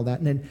doing and all that.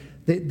 And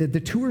then the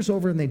tour's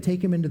over and they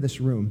take him into this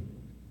room.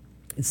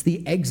 It's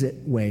the exit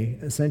way,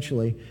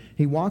 essentially.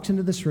 He walks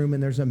into this room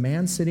and there's a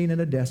man sitting at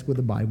a desk with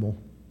a Bible,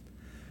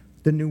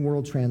 the New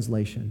World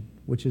Translation,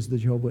 which is the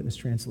Jehovah's Witness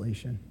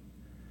translation.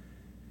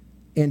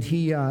 And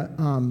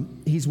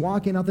he's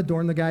walking out the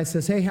door, and the guy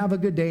says, hey, have a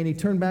good day. And he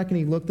turned back and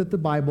he looked at the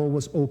Bible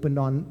was opened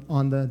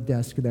on the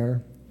desk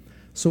there.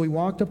 So he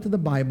walked up to the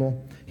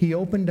Bible. He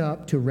opened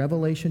up to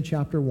Revelation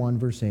chapter 1,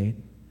 verse 8.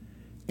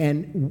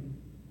 And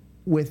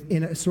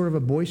in a sort of a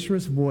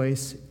boisterous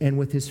voice, and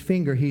with his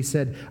finger, he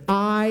said,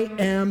 I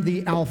am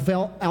the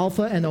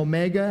Alpha and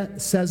Omega,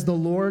 says the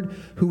Lord,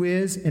 who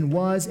is and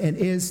was and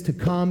is to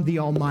come, the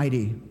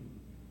Almighty.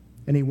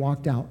 And he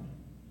walked out.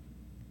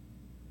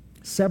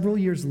 Several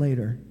years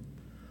later,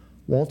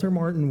 Walter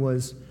Martin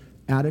was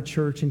at a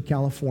church in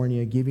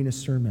California giving a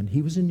sermon.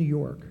 He was in New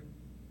York.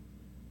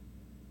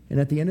 And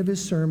at the end of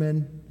his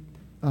sermon,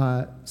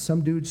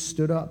 some dude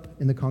stood up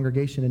in the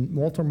congregation, and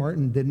Walter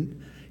Martin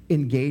didn't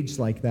engage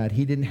like that.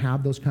 He didn't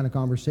have those kind of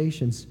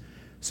conversations.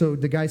 So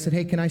the guy said,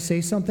 hey, can I say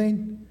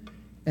something?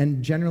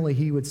 And generally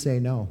he would say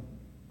no.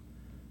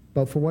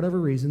 But for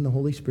whatever reason, the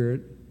Holy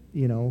Spirit,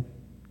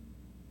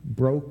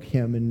 broke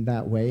him in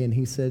that way, and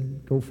he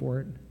said, go for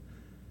it.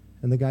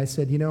 And the guy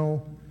said,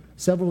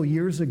 several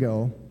years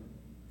ago,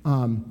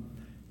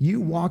 you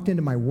walked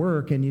into my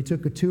work and you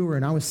took a tour,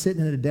 and I was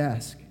sitting at a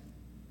desk,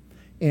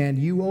 and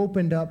you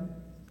opened up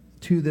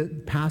to the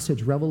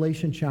passage,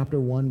 Revelation chapter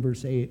 1,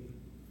 verse 8.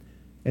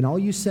 And all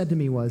you said to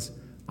me was,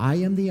 I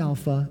am the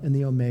Alpha and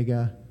the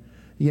Omega,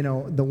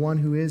 the one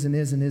who is and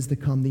is to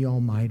come, the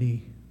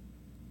Almighty.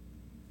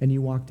 And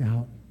you walked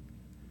out.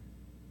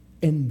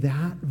 And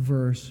that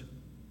verse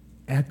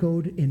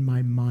echoed in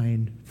my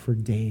mind for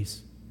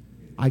days.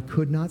 I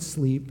could not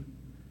sleep.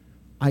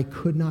 I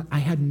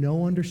had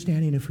no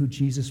understanding of who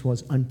Jesus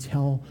was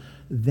until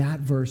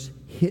that verse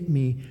hit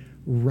me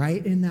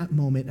right in that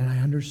moment, and I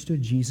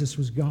understood Jesus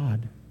was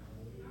God.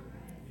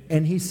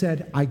 And he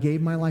said, I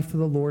gave my life to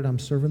the Lord. I'm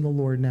serving the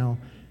Lord now.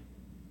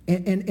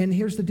 And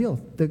here's the deal.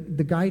 The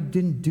guy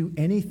didn't do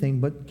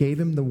anything but gave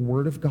him the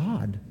word of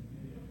God.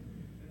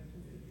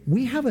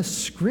 We have a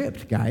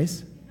script,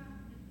 guys.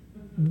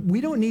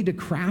 We don't need to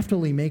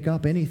craftily make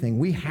up anything.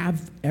 We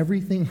have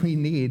everything we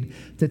need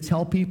to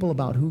tell people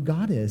about who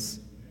God is.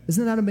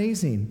 Isn't that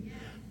amazing?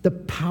 The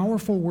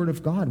powerful word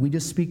of God, we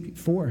just speak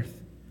forth.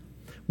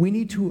 We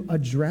need to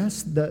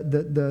address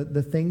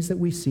the things that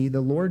we see.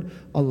 The Lord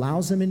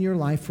allows them in your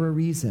life for a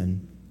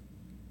reason.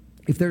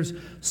 If there's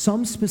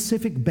some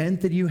specific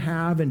bent that you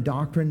have in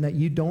doctrine that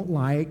you don't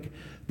like,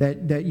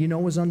 that you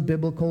know is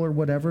unbiblical or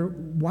whatever,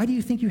 why do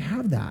you think you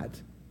have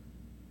that?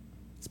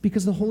 It's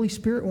because the Holy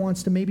Spirit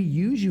wants to maybe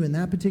use you in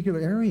that particular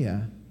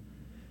area.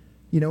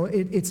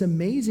 It's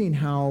amazing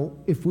how,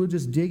 if we'll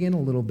just dig in a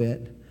little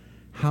bit,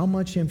 how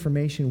much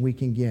information we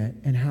can get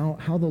and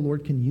how the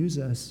Lord can use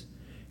us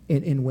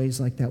in ways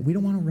like that. We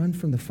don't want to run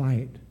from the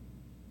fight.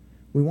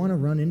 We want to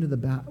run into the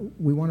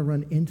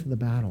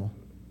battle.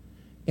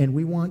 And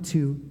we want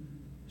to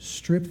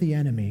strip the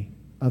enemy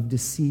of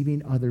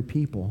deceiving other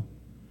people.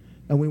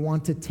 And we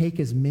want to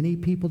take as many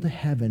people to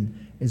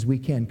heaven as we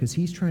can, because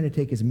he's trying to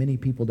take as many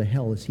people to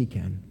hell as he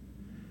can.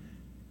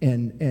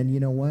 And you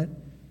know what?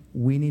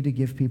 We need to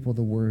give people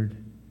the word.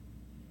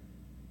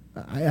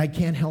 I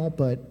can't help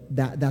but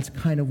that's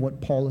kind of what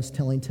Paul is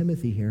telling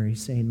Timothy here.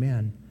 He's saying,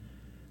 man,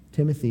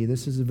 Timothy,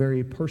 this is a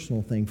very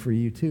personal thing for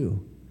you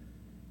too.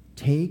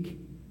 Take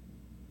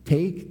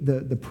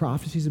the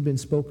prophecies that have been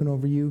spoken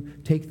over you,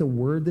 take the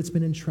word that's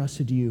been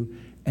entrusted to you,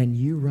 and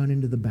you run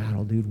into the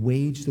battle, dude.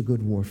 Wage the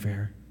good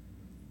warfare.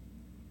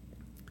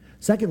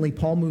 Secondly,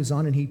 Paul moves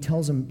on and he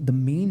tells him the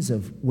means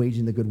of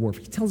waging the good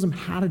warfare. He tells him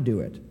how to do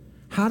it.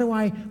 How do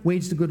I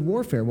wage the good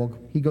warfare? Well,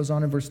 he goes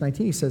on in verse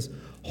 19. He says,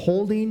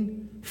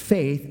 holding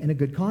faith and a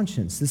good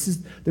conscience.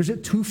 There's a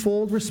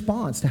twofold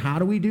response to how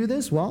do we do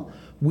this? Well,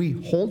 we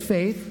hold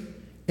faith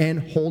and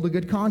hold a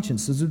good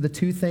conscience. Those are the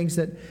two things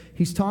that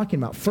he's talking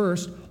about.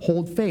 First,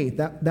 hold faith.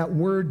 That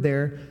word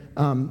there,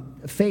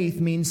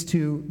 faith, means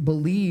to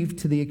believe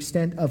to the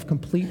extent of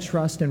complete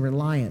trust and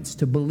reliance,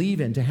 to believe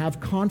in, to have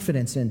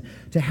confidence in,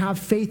 to have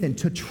faith in,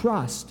 to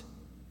trust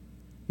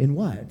in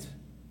what?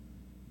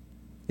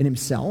 In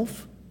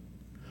himself?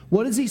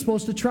 What is he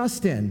supposed to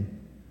trust in?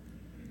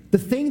 The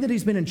thing that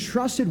he's been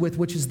entrusted with,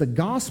 which is the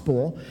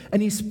gospel,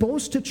 and he's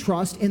supposed to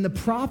trust in the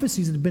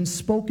prophecies that have been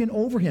spoken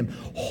over him,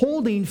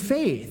 holding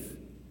faith.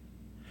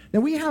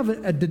 Now, we have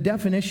the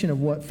definition of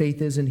what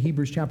faith is in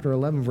Hebrews chapter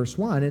 11, verse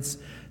 1. It's,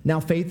 now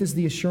faith is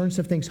the assurance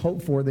of things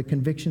hoped for, the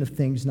conviction of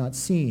things not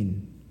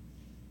seen.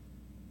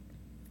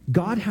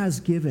 God has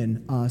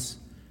given us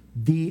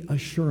the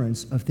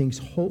assurance of things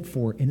hoped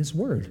for in his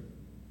word.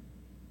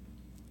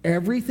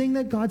 Everything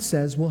that God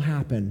says will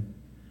happen.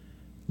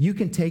 You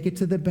can take it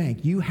to the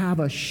bank. You have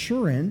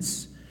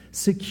assurance,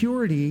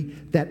 security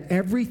that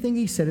everything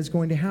he said is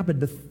going to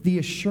happen. The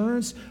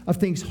assurance of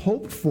things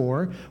hoped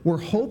for.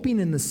 We're hoping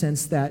in the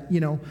sense that,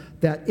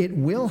 that it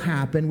will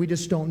happen. We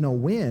just don't know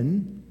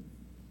when.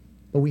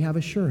 But we have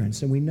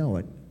assurance and we know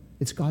it.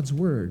 It's God's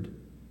word.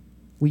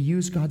 We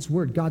use God's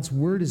word. God's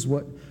word is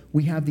what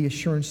we have the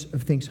assurance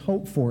of things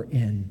hoped for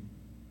in.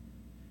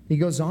 He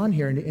goes on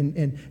here,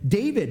 and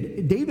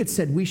David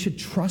said we should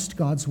trust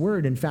God's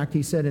word. In fact,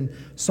 he said in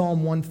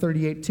Psalm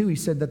 138:2, he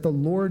said that the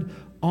Lord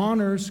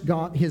honors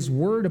God, his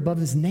word above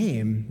his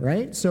name,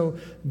 right? So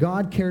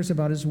God cares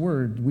about his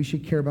word. We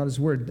should care about his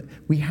word.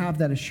 We have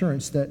that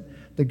assurance that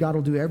God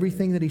will do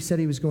everything that he said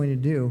he was going to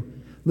do.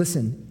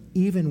 Listen,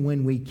 even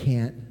when we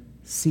can't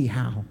see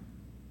how.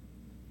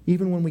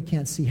 Even when we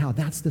can't see how.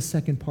 That's the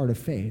second part of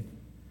faith,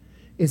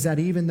 is that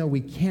even though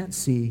we can't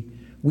see,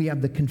 we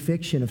have the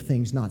conviction of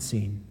things not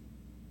seen.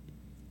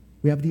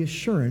 We have the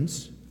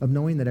assurance of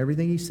knowing that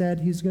everything he said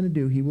he's going to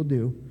do, he will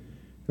do.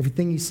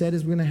 Everything he said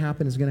is going to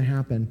happen is going to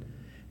happen.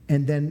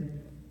 And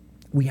then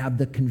we have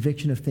the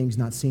conviction of things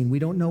not seen. We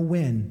don't know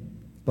when,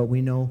 but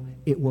we know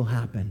it will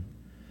happen.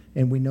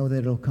 And we know that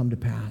it'll come to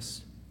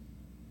pass.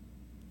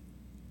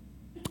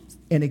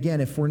 And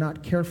again, if we're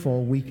not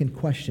careful, we can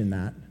question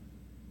that.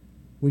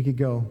 We could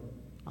go,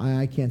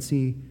 I can't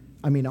see.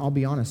 I mean, I'll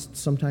be honest.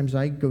 Sometimes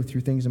I go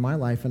through things in my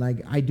life, and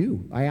I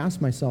do. I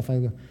ask myself, I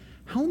go,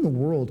 how in the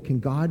world can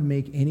God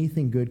make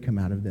anything good come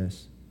out of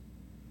this?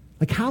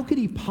 Like, how could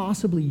he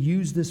possibly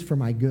use this for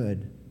my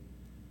good?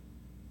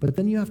 But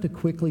then you have to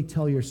quickly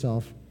tell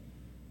yourself,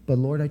 but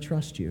Lord, I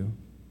trust you.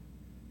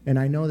 And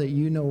I know that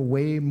you know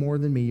way more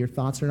than me. Your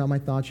thoughts are not my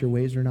thoughts. Your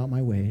ways are not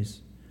my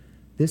ways.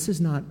 This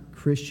is not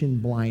Christian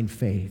blind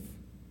faith.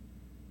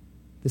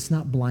 This is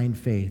not blind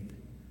faith.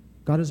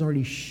 God has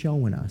already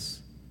shown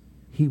us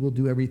he will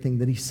do everything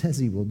that he says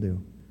he will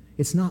do.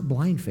 It's not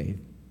blind faith.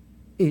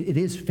 It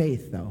is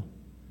faith, though.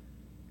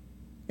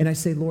 And I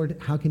say, Lord,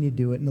 how can you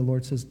do it? And the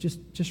Lord says,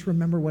 just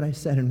remember what I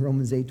said in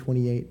Romans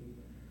 8:28,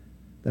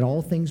 that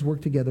all things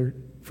work together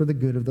for the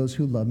good of those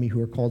who love me,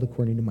 who are called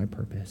according to my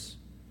purpose.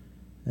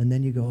 And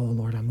then you go, oh,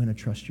 Lord, I'm going to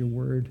trust your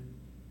word.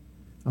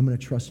 I'm going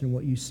to trust in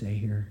what you say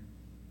here.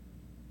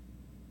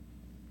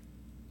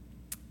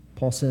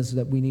 Paul says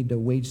that we need to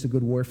wage the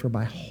good warfare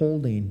by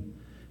holding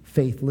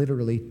faith,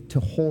 literally,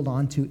 to hold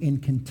on to in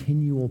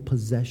continual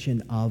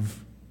possession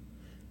of.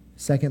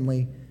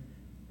 Secondly,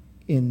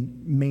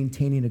 in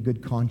maintaining a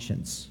good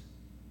conscience.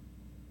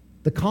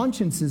 The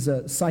conscience is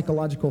a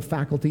psychological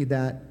faculty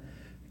that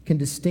can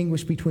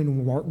distinguish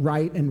between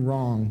right and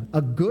wrong.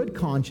 A good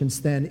conscience,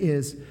 then,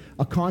 is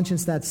a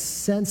conscience that's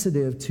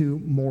sensitive to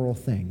moral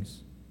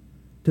things,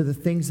 to the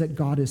things that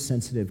God is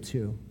sensitive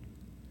to.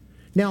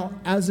 Now,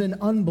 as an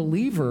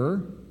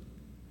unbeliever,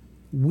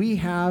 we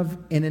have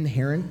an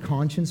inherent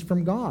conscience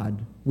from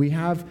God. We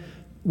have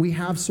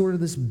sort of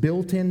this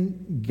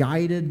built-in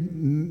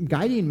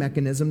guiding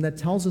mechanism that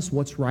tells us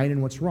what's right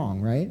and what's wrong,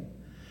 right?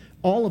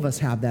 All of us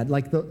have that.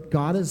 Like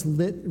God has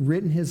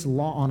written his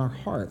law on our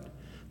heart.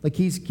 Like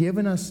he's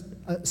given us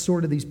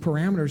sort of these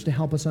parameters to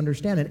help us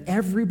understand it.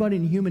 Everybody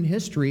in human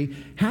history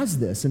has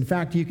this. In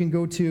fact, you can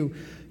go to,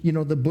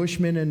 the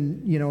Bushmen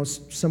in,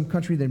 some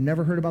country, they've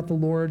never heard about the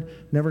Lord,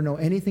 never know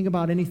anything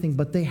about anything,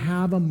 but they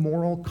have a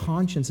moral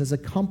conscience as a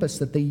compass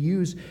that they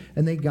use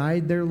and they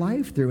guide their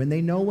life through, and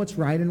they know what's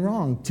right and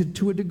wrong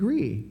to a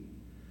degree.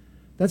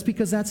 That's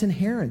because that's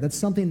inherent. That's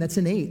something that's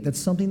innate. That's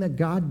something that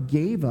God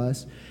gave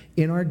us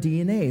in our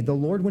DNA. The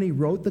Lord, when he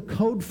wrote the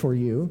code for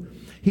you,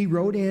 he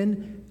wrote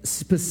in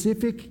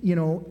specific,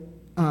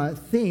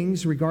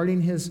 things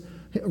regarding his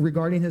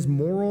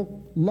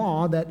moral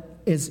law that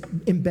is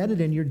embedded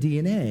in your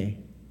DNA.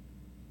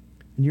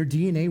 And your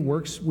DNA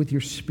works with your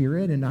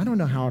spirit, and I don't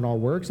know how it all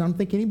works. I don't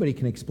think anybody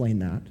can explain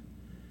that.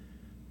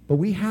 But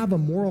we have a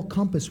moral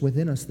compass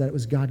within us that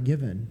was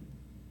God-given.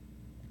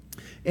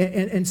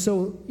 And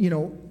so,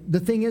 the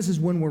thing is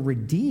when we're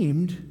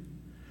redeemed,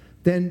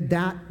 then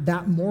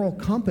that moral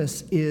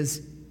compass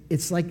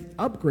it's like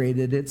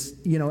upgraded. It's,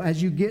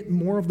 as you get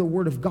more of the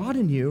Word of God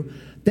in you,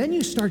 then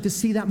you start to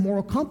see that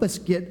moral compass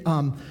get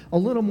a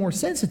little more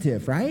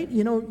sensitive, right?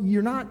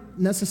 You're not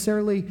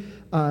necessarily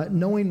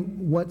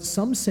knowing what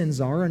some sins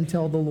are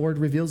until the Lord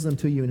reveals them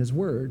to you in his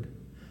Word.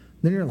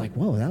 Then you're like,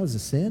 whoa, that was a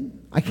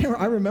sin?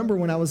 I remember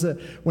when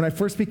I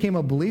first became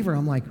a believer,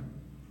 I'm like,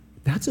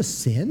 that's a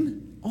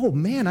sin? Oh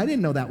man, I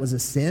didn't know that was a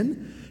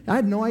sin. I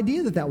had no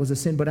idea that was a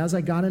sin. But as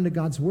I got into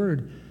God's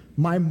Word,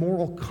 my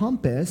moral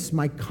compass,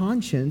 my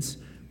conscience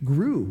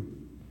grew.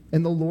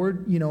 And the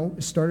Lord,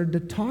 started to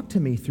talk to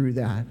me through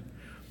that.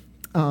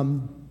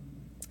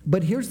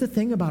 But here's the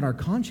thing about our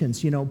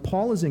conscience.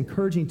 Paul is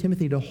encouraging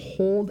Timothy to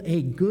hold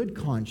a good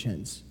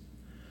conscience.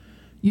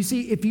 You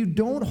see, if you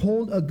don't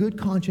hold a good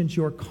conscience,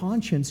 your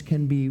conscience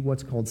can be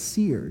what's called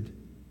seared.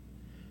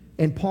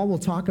 And Paul will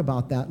talk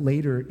about that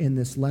later in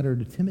this letter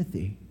to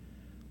Timothy.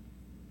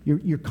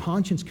 Your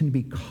conscience can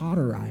be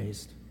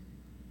cauterized.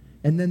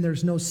 And then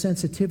there's no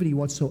sensitivity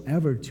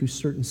whatsoever to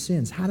certain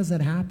sins. How does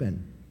that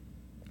happen?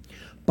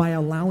 By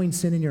allowing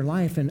sin in your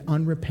life, and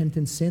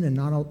unrepentant sin, and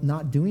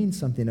not doing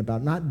something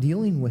about it, not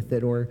dealing with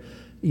it, or,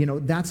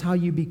 that's how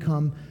you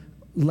become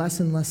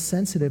less and less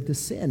sensitive to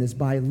sin, is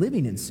by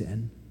living in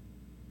sin.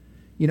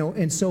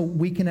 And so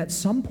we can at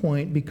some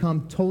point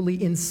become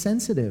totally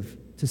insensitive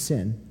to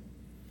sin.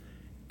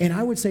 And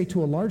I would say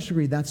to a large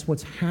degree that's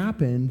what's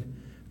happened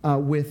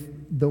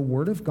with the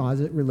Word of God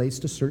as it relates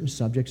to certain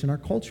subjects in our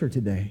culture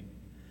today,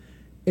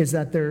 is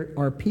that there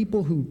are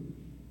people who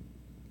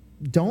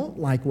don't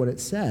like what it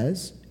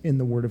says in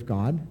the Word of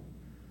God,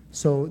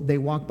 so they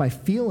walk by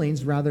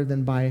feelings rather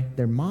than by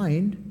their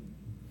mind,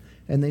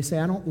 and they say,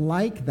 I don't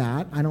like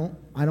that, I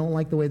don't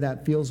like the way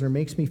that feels or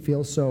makes me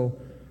feel, so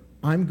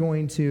I'm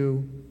going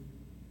to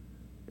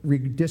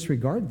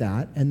disregard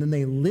that, and then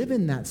they live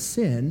in that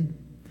sin,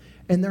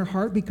 and their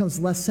heart becomes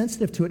less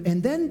sensitive to it.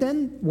 And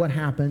then what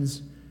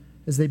happens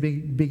is they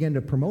begin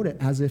to promote it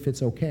as if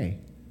it's okay.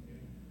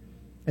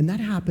 And that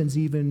happens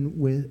even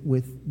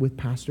with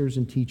pastors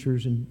and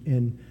teachers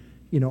and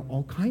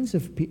all kinds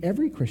of people.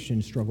 Every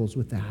Christian struggles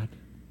with that.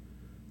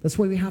 That's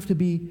why we have to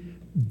be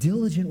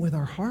diligent with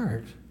our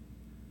heart.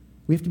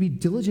 We have to be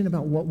diligent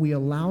about what we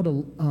allow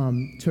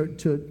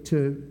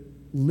to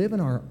live in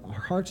our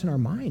hearts and our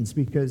minds,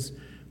 because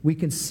we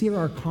can sear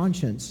our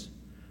conscience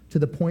to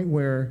the point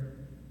where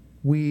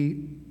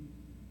we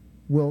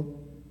will,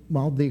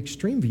 the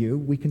extreme view,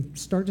 we can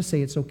start to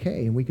say it's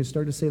okay. And we can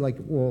start to say, like,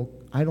 well,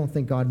 I don't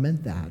think God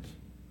meant that.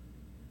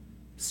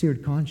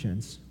 Seared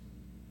conscience.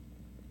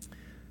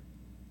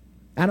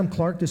 Adam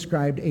Clarke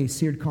described a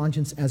seared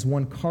conscience as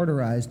one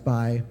cauterized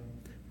by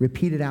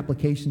repeated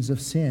applications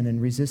of sin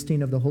and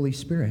resisting of the Holy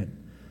Spirit.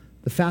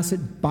 The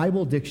Facet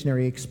Bible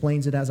Dictionary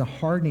explains it as a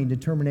hardening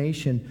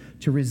determination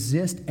to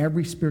resist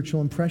every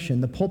spiritual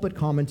impression. The Pulpit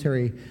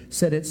Commentary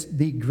said it's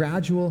the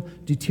gradual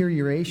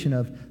deterioration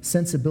of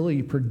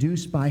sensibility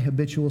produced by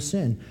habitual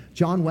sin.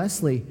 John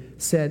Wesley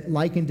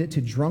likened it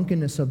to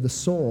drunkenness of the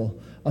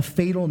soul, a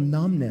fatal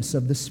numbness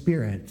of the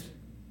spirit.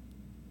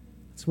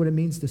 That's what it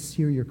means to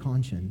sear your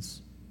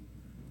conscience.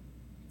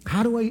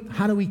 How do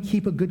we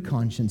keep a good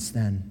conscience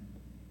then?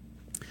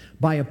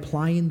 By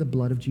applying the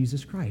blood of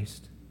Jesus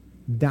Christ.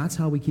 That's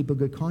how we keep a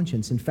good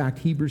conscience. In fact,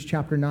 Hebrews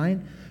chapter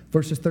 9,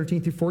 verses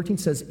 13 through 14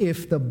 says,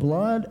 if the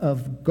blood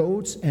of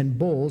goats and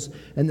bulls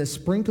and the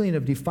sprinkling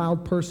of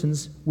defiled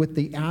persons with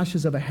the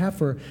ashes of a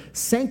heifer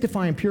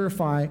sanctify and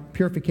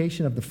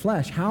purification of the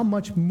flesh, how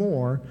much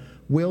more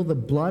will the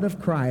blood of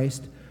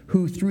Christ,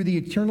 who through the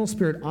eternal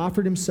Spirit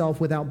offered himself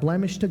without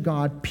blemish to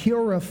God,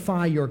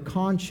 purify your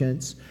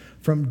conscience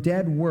from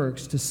dead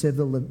works to serve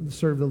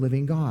the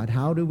living God?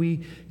 How do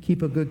we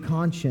keep a good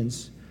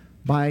conscience?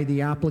 By the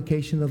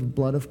application of the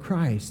blood of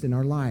Christ in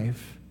our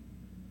life.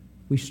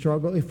 We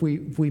struggle. If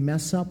we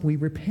mess up, we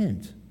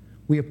repent.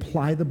 We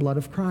apply the blood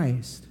of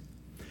Christ.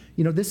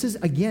 This is,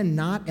 again,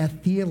 not a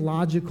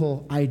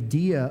theological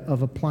idea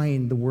of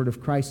applying the word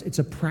of Christ. It's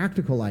a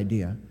practical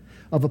idea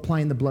of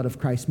applying the blood of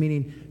Christ,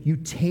 meaning you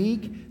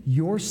take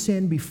your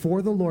sin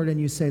before the Lord and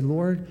you say,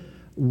 Lord,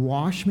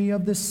 wash me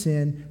of this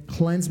sin,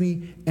 cleanse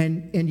me,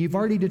 and you've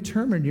already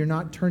determined you're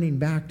not turning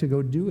back to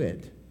go do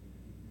it.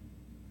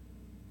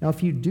 Now,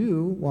 if you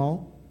do,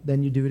 well,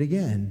 then you do it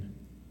again.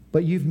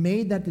 But you've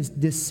made that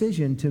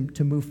decision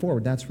to move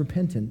forward. That's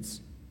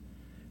repentance.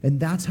 And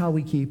that's how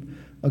we keep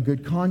a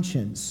good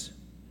conscience.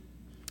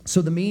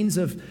 So the means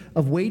of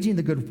waging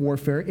the good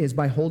warfare is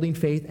by holding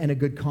faith and a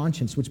good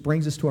conscience, which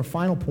brings us to our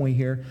final point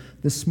here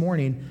this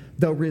morning.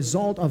 The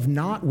result of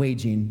not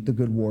waging the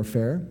good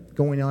warfare,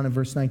 going on in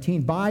verse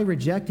 19, by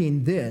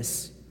rejecting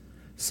this,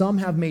 some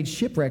have made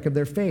shipwreck of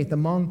their faith,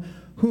 among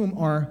whom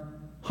are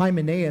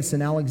Hymenaeus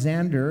and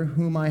Alexander,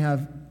 whom I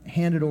have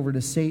handed over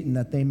to Satan,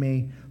 that they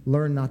may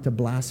learn not to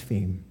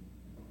blaspheme.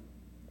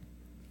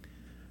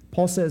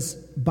 Paul says,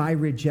 by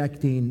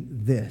rejecting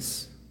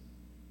this.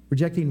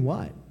 Rejecting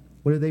what?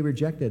 What have they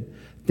rejected?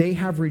 They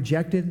have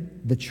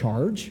rejected the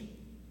charge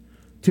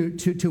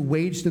to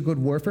wage the good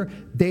warfare.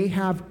 They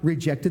have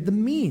rejected the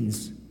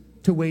means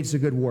to wage the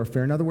good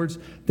warfare. In other words,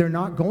 they're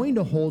not going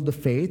to hold the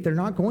faith. They're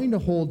not going to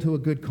hold to a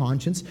good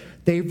conscience.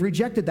 They've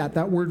rejected that.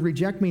 That word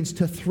reject means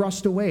to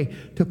thrust away,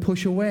 to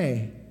push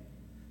away.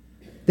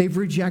 They've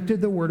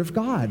rejected the word of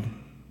God.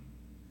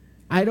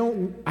 I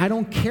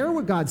don't care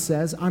what God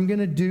says. I'm going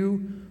to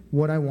do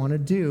what I want to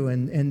do.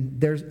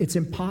 And it's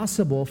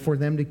impossible for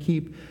them to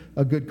keep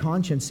a good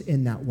conscience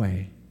in that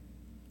way.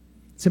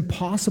 It's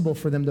impossible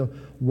for them to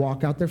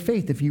walk out their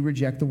faith if you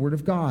reject the word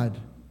of God.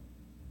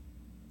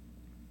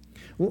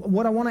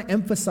 What I want to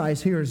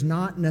emphasize here is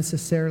not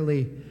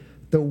necessarily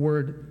the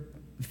word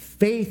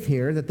faith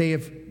here, that they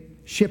have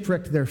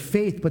shipwrecked their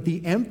faith, but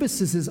the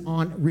emphasis is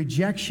on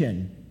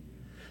rejection.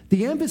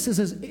 The emphasis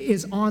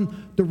is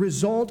on the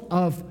result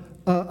of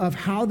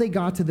how they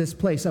got to this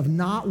place, of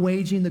not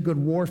waging the good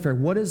warfare.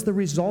 What is the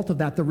result of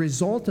that? The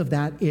result of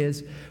that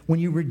is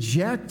when you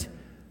reject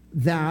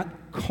that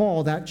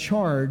call, that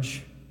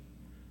charge,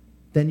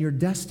 then you're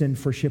destined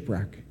for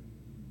shipwreck.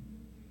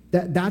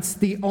 That's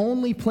the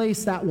only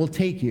place that will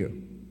take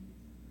you.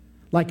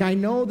 Like, I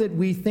know that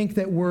we think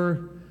that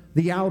we're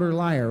the outer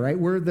liar, right?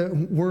 We're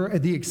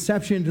the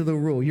exception to the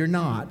rule. You're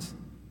not.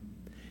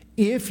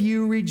 If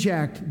you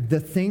reject the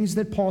things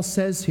that Paul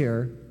says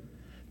here,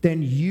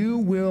 then you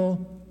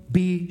will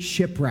be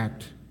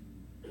shipwrecked.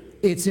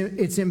 It's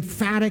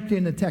emphatic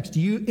in the text.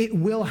 It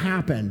will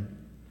happen.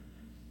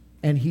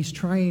 And he's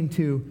trying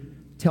to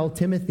tell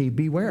Timothy,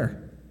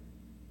 beware.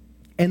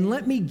 And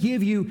let me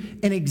give you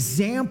an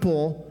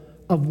example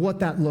of what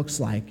that looks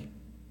like.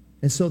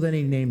 And so then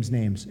he names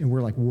names, and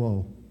we're like,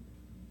 whoa,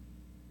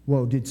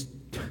 and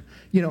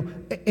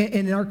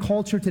in our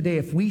culture today,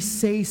 if we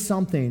say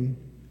something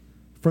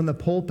from the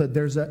pulpit,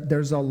 there's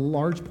a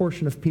large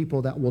portion of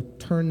people that will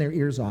turn their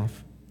ears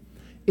off.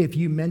 If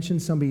you mention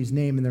somebody's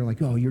name and they're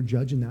like, oh, you're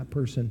judging that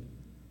person.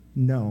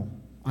 No,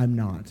 I'm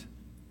not.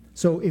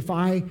 So if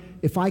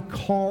I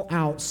call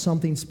out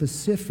something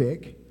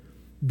specific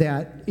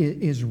that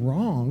is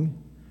wrong,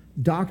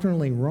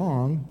 doctrinally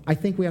wrong, I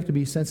think we have to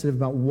be sensitive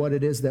about what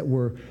it is that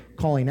we're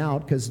calling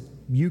out, because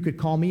you could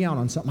call me out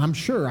on something. I'm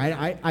sure.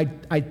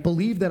 I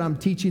believe that I'm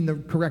teaching the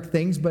correct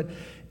things, but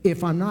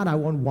if I'm not, I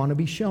want to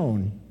be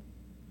shown.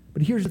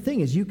 But here's the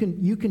thing is you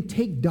can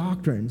take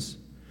doctrines.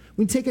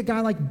 We can take a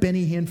guy like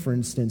Benny Hinn, for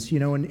instance,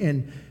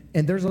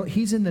 and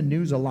he's in the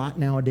news a lot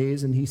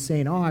nowadays, and he's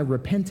saying, oh, I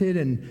repented,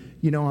 and,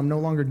 I'm no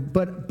longer,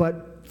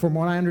 but from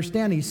what I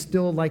understand, he's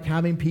still like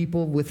having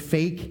people with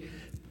fake,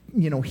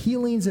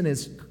 healings in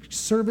his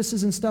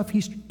services and stuff.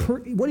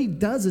 What he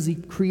does is he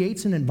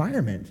creates an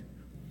environment.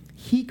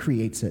 He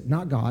creates it,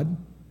 not God.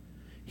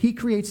 He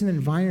creates an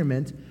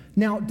environment.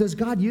 Now, does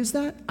God use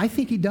that? I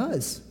think he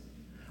does.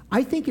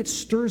 I think it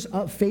stirs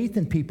up faith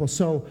in people.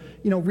 So,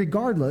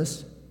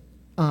 regardless,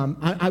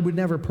 I would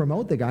never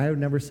promote the guy. I would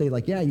never say,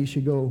 like, yeah, you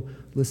should go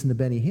listen to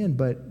Benny Hinn.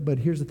 But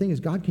here's the thing is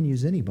God can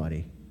use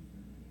anybody.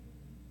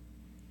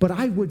 But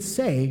I would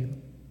say,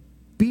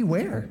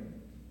 beware.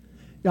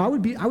 I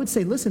would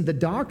say, listen, the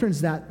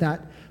doctrines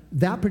that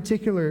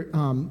particular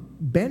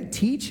bent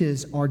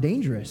teaches are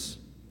dangerous.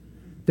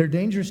 They're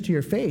dangerous to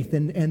your faith,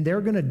 and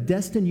they're going to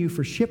destine you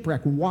for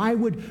shipwreck. Why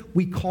would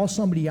we call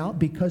somebody out?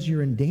 Because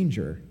you're in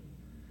danger.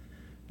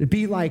 It'd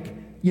be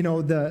like,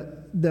 the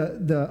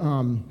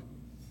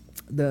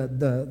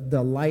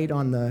light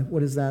on the,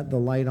 what is that? The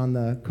light on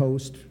the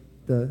coast,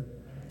 the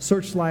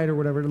searchlight or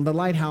whatever, the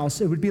lighthouse.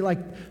 It would be like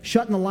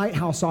shutting the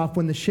lighthouse off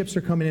when the ships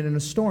are coming in a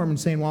storm and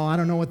saying, well, I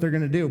don't know what they're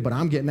going to do, but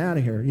I'm getting out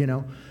of here,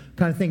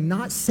 kind of thing.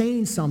 Not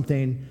saying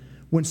something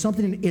when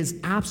something is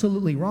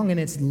absolutely wrong and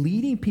it's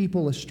leading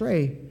people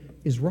astray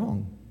is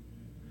wrong.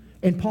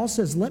 And Paul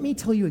says, let me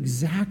tell you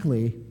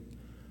exactly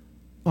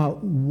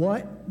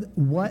what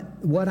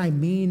I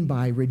mean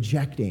by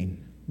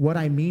rejecting, what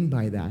I mean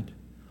by that.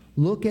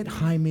 Look at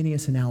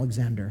Hymenaeus and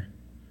Alexander.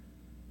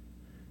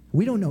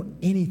 We don't know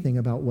anything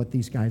about what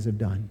these guys have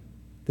done.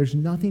 There's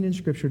nothing in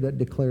Scripture that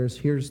declares,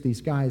 here's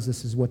these guys,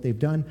 this is what they've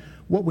done.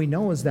 What we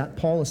know is that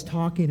Paul is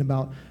talking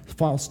about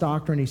false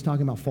doctrine. He's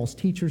talking about false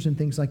teachers and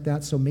things like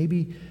that. So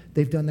maybe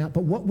they've done that.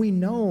 But what we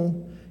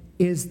know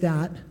is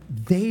that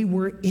they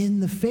were in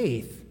the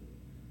faith.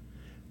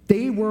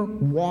 They were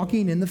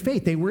walking in the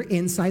faith. They were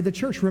inside the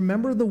church.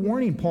 Remember the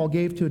warning Paul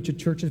gave to the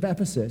church of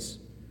Ephesus.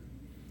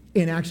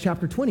 In Acts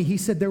chapter 20, he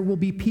said there will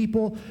be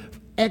people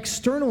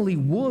externally,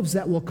 wolves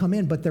that will come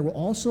in, but there will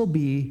also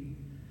be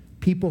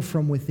people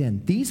from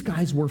within. These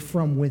guys were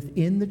from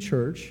within the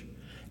church,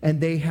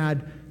 and they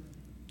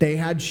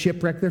had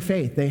shipwrecked their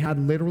faith. They had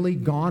literally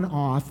gone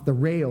off the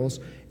rails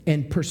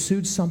and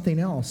pursued something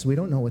else. We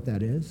don't know what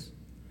that is.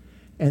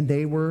 And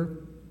they were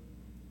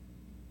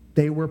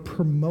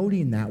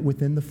promoting that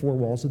within the four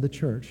walls of the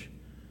church.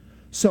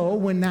 So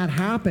when that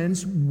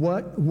happens,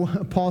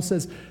 what Paul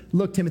says,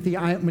 look, Timothy,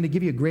 I'm going to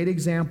give you a great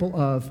example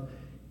of,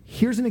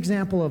 here's an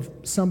example of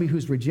somebody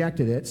who's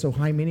rejected it, so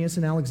Hymenaeus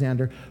and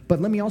Alexander,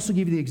 but let me also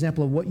give you the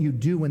example of what you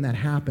do when that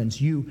happens.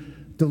 You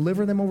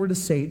deliver them over to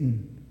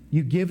Satan.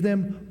 You give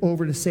them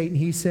over to Satan.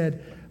 He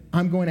said,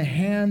 I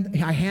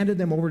handed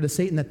them over to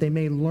Satan that they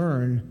may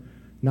learn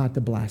not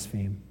to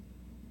blaspheme.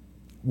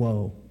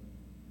 Whoa,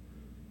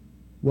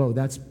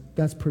 that's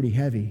pretty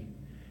heavy.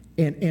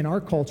 And in our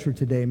culture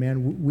today,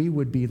 man, we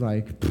would be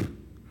like,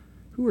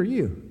 who are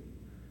you?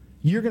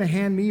 You're going to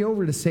hand me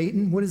over to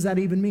Satan? What does that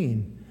even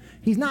mean?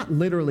 He's not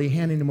literally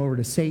handing him over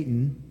to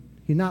Satan.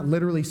 He's not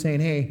literally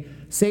saying, hey,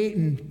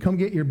 Satan, come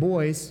get your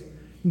boys.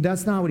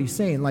 That's not what he's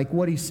saying. Like,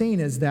 what he's saying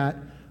is that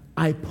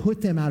I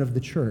put them out of the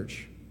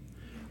church.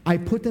 I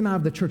put them out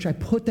of the church. I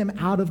put them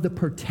out of the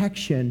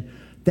protection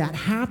that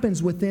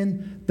happens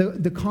within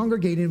the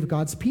congregating of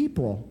God's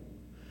people.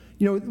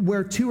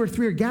 Where two or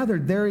three are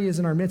gathered, there he is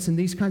in our midst, and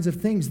these kinds of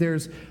things.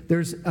 There's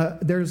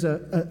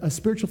a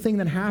spiritual thing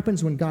that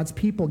happens when God's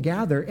people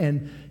gather,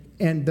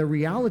 and the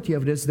reality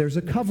of it is there's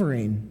a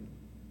covering.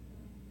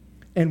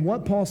 And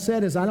what Paul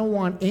said is, I don't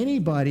want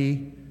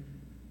anybody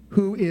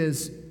who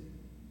is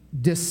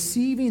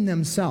deceiving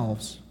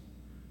themselves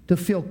to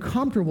feel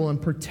comfortable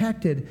and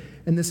protected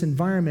in this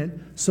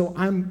environment. So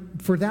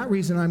for that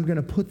reason, I'm going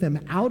to put them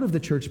out of the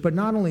church. But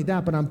not only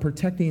that, but I'm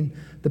protecting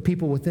the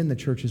people within the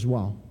church as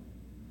well.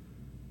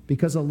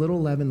 Because a little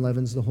leaven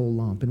leavens the whole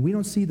lump. And we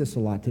don't see this a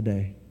lot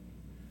today.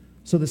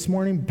 So this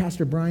morning,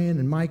 Pastor Brian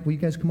and Mike, will you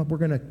guys come up? We're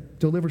going to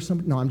deliver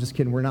some. No, I'm just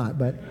kidding. We're not.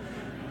 But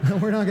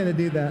we're not going to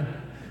do that.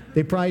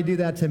 They probably do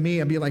that to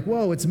me and be like,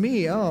 whoa, it's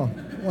me. Oh,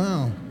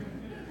 wow.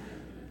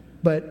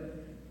 But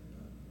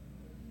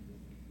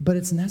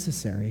it's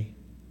necessary.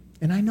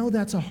 And I know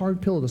that's a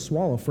hard pill to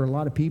swallow for a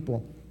lot of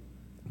people,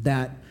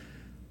 that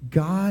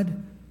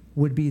God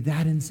would be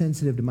that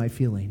insensitive to my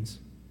feelings.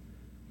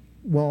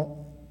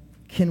 Well,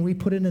 can we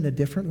put it in a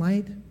different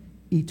light?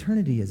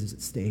 Eternity is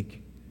at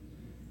stake.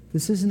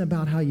 This isn't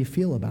about how you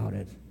feel about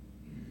it.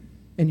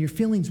 And your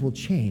feelings will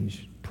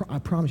change. I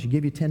promise you,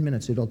 give you 10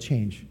 minutes, it'll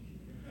change.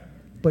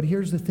 But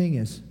here's the thing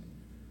is,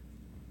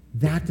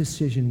 that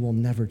decision will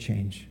never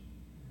change.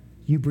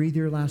 You breathe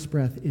your last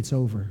breath, it's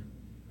over.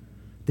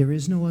 There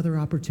is no other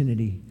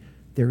opportunity.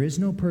 There is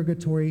no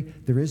purgatory.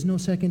 There is no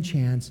second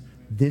chance.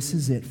 This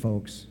is it,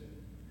 folks.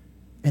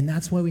 And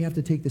that's why we have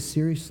to take this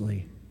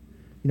seriously.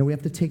 We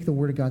have to take the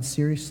Word of God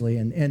seriously.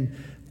 And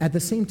at the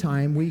same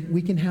time,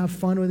 we can have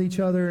fun with each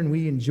other and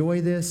we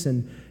enjoy this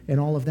and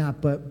all of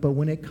that. But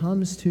when it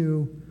comes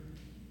to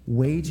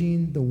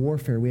waging the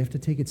warfare, we have to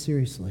take it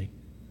seriously.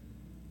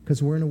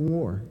 Because we're in a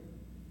war.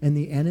 And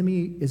the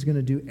enemy is going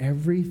to do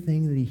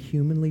everything that he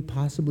humanly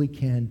possibly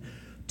can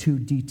to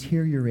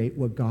deteriorate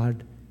what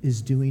God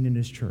is doing in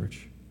his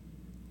church.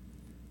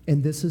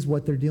 And this is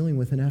what they're dealing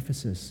with in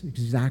Ephesus.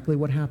 Exactly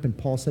what happened.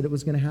 Paul said it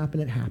was going to happen.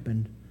 It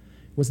happened.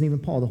 It wasn't even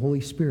Paul. The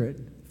Holy Spirit,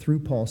 through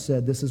Paul,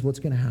 said this is what's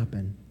going to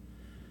happen.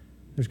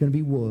 There's going to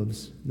be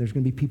wolves. There's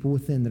going to be people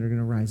within that are going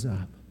to rise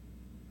up.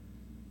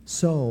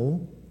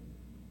 So,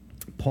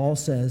 Paul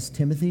says,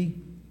 Timothy,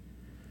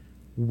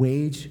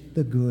 wage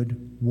the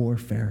good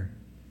warfare.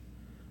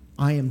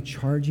 I am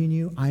charging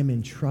you. I'm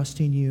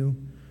entrusting you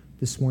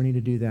this morning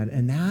to do that.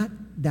 And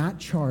that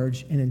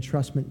charge and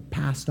entrustment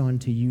passed on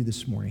to you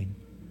this morning.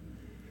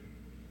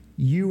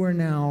 You are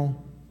now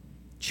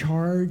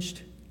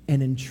charged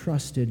and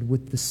entrusted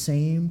with the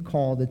same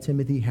call that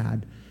Timothy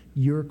had.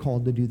 You're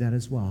called to do that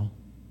as well.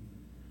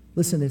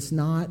 Listen, it's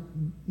not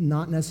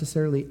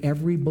necessarily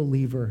every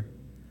believer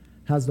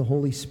has the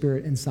Holy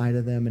Spirit inside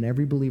of them, and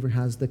every believer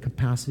has the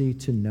capacity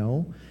to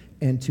know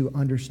and to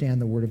understand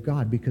the Word of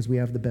God, because we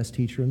have the best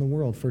teacher in the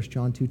world, 1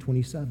 John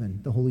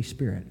 2:27, the Holy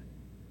Spirit.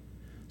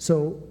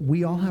 So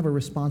we all have a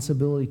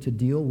responsibility to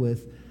deal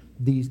with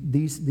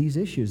these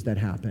issues that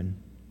happen.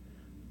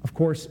 Of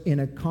course,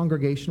 in a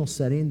congregational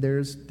setting,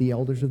 there's the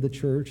elders of the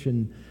church,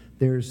 and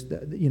there's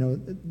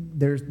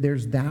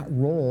that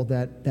role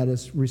that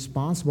is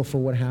responsible for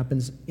what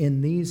happens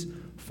in these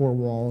four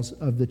walls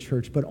of the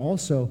church. But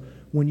also,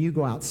 when you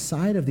go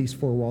outside of these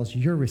four walls,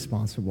 you're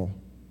responsible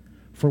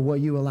for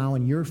what you allow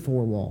in your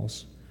four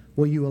walls,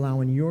 what you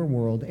allow in your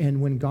world. And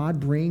when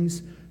God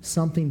brings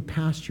something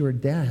past your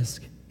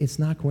desk, it's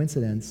not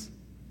coincidence.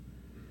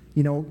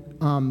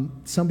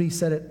 Somebody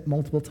said it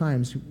multiple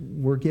times.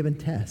 We're given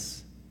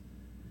tests.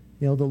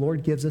 The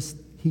Lord gives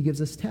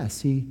us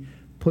tests. He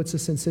puts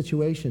us in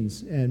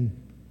situations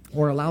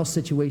or allows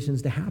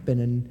situations to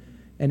happen,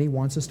 and he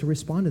wants us to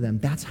respond to them.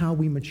 That's how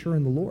we mature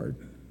in the Lord.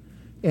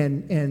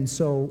 And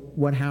so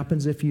what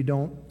happens if you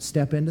don't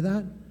step into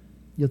that?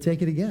 You'll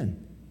take it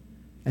again.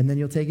 And then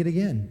you'll take it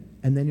again.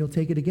 And then you'll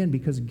take it again,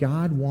 because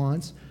God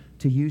wants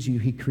to use you.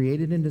 He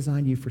created and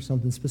designed you for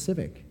something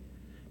specific.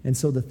 And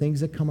so the things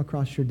that come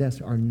across your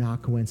desk are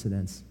not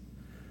coincidence.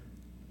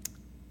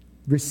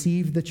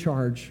 Receive the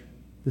charge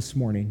this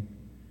morning.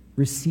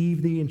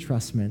 Receive the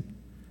entrustment.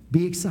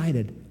 Be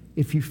excited.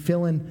 If you're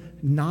feeling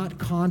not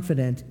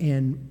confident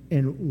in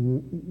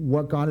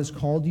what God has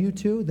called you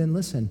to, then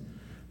listen,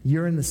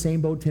 you're in the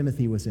same boat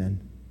Timothy was in.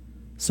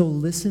 So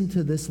listen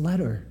to this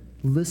letter.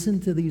 Listen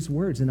to these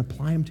words and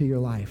apply them to your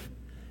life.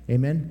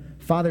 Amen.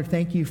 Father,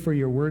 thank you for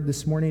your word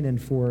this morning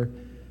and for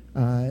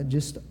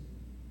just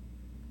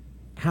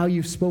how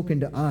you've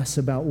spoken to us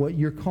about what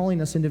you're calling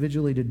us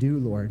individually to do,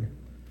 Lord.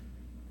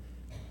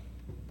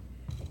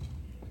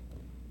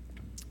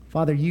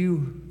 Father,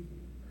 you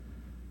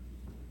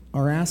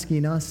are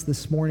asking us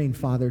this morning,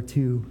 Father,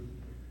 to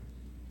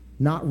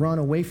not run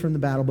away from the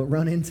battle, but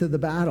run into the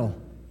battle.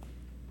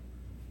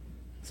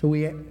 So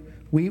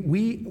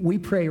we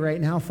pray right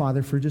now,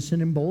 Father, for just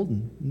an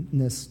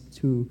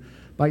emboldenedness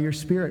by your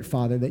Spirit,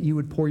 Father, that you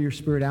would pour your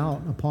Spirit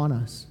out upon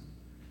us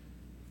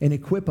and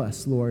equip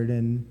us, Lord,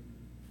 and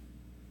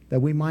that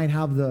we might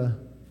have the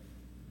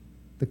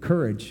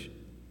courage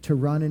to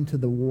run into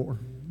the war,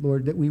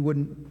 Lord, that we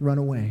wouldn't run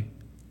away.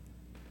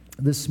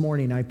 This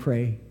morning, I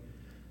pray,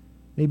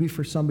 maybe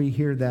for somebody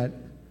here that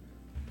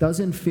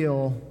doesn't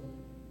feel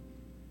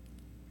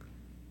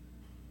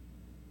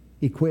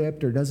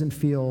equipped or doesn't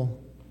feel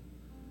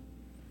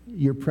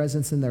your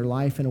presence in their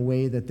life in a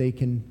way that they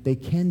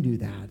can do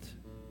that.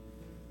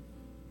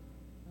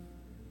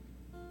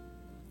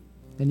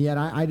 And yet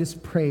I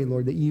just pray,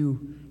 Lord, that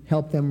you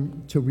help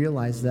them to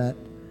realize that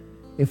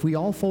if we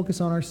all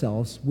focus on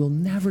ourselves, we'll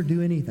never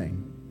do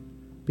anything,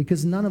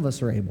 because none of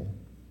us are able.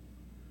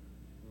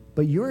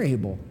 But you're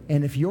able,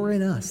 and if you're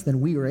in us, then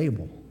we are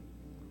able.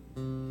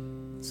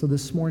 So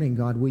this morning,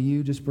 God, will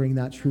you just bring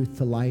that truth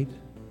to light?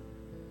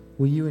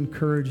 Will you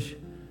encourage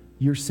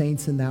your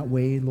saints in that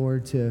way,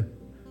 Lord, to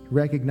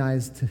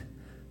recognize,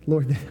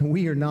 Lord, that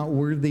we are not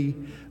worthy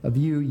of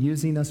you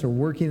using us or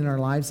working in our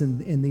lives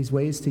in these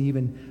ways to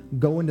even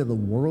go into the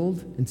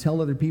world and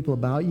tell other people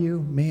about you?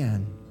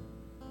 Man.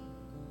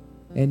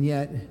 And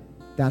yet,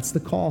 that's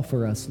the call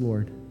for us,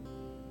 Lord.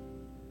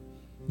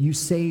 You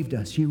saved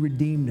us. You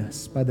redeemed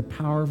us by the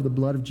power of the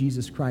blood of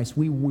Jesus Christ.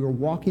 We're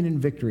walking in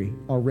victory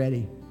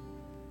already.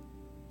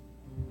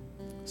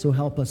 So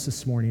help us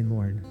this morning,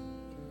 Lord,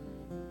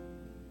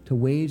 to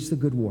wage the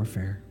good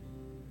warfare.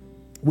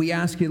 We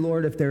ask you,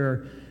 Lord, if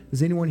there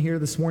is anyone here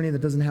this morning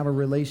that doesn't have a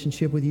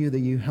relationship with you, that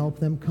you help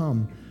them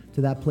come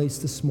to that place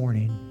this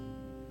morning.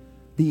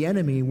 The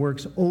enemy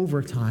works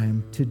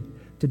overtime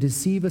to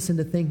deceive us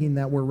into thinking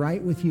that we're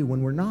right with you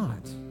when we're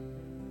not.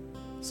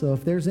 So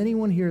if there's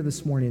anyone here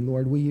this morning,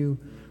 Lord, will you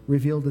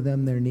reveal to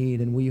them their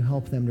need, and will you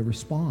help them to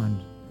respond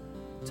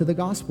to the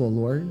gospel,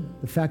 Lord?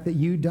 The fact that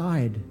you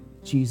died,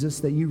 Jesus,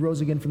 that you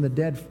rose again from the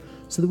dead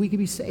so that we could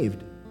be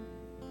saved,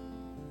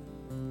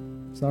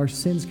 so our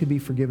sins could be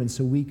forgiven,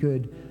 so we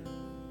could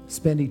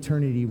spend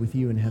eternity with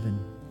you in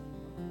heaven.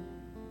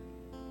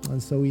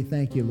 And so we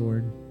thank you,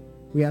 Lord.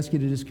 We ask you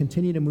to just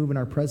continue to move in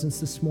our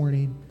presence this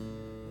morning,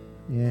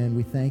 and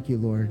we thank you,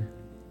 Lord.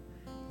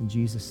 In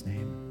Jesus'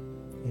 name,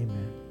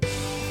 amen.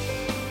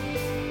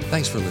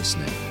 Thanks for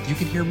listening. You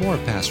can hear more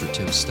of Pastor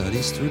Tim's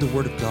studies through the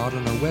Word of God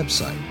on our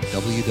website,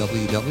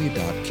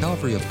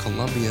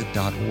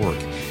 www.calvaryofcolumbia.org.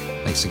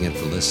 Thanks again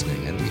for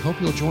listening, and we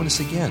hope you'll join us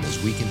again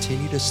as we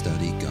continue to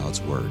study God's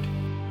Word.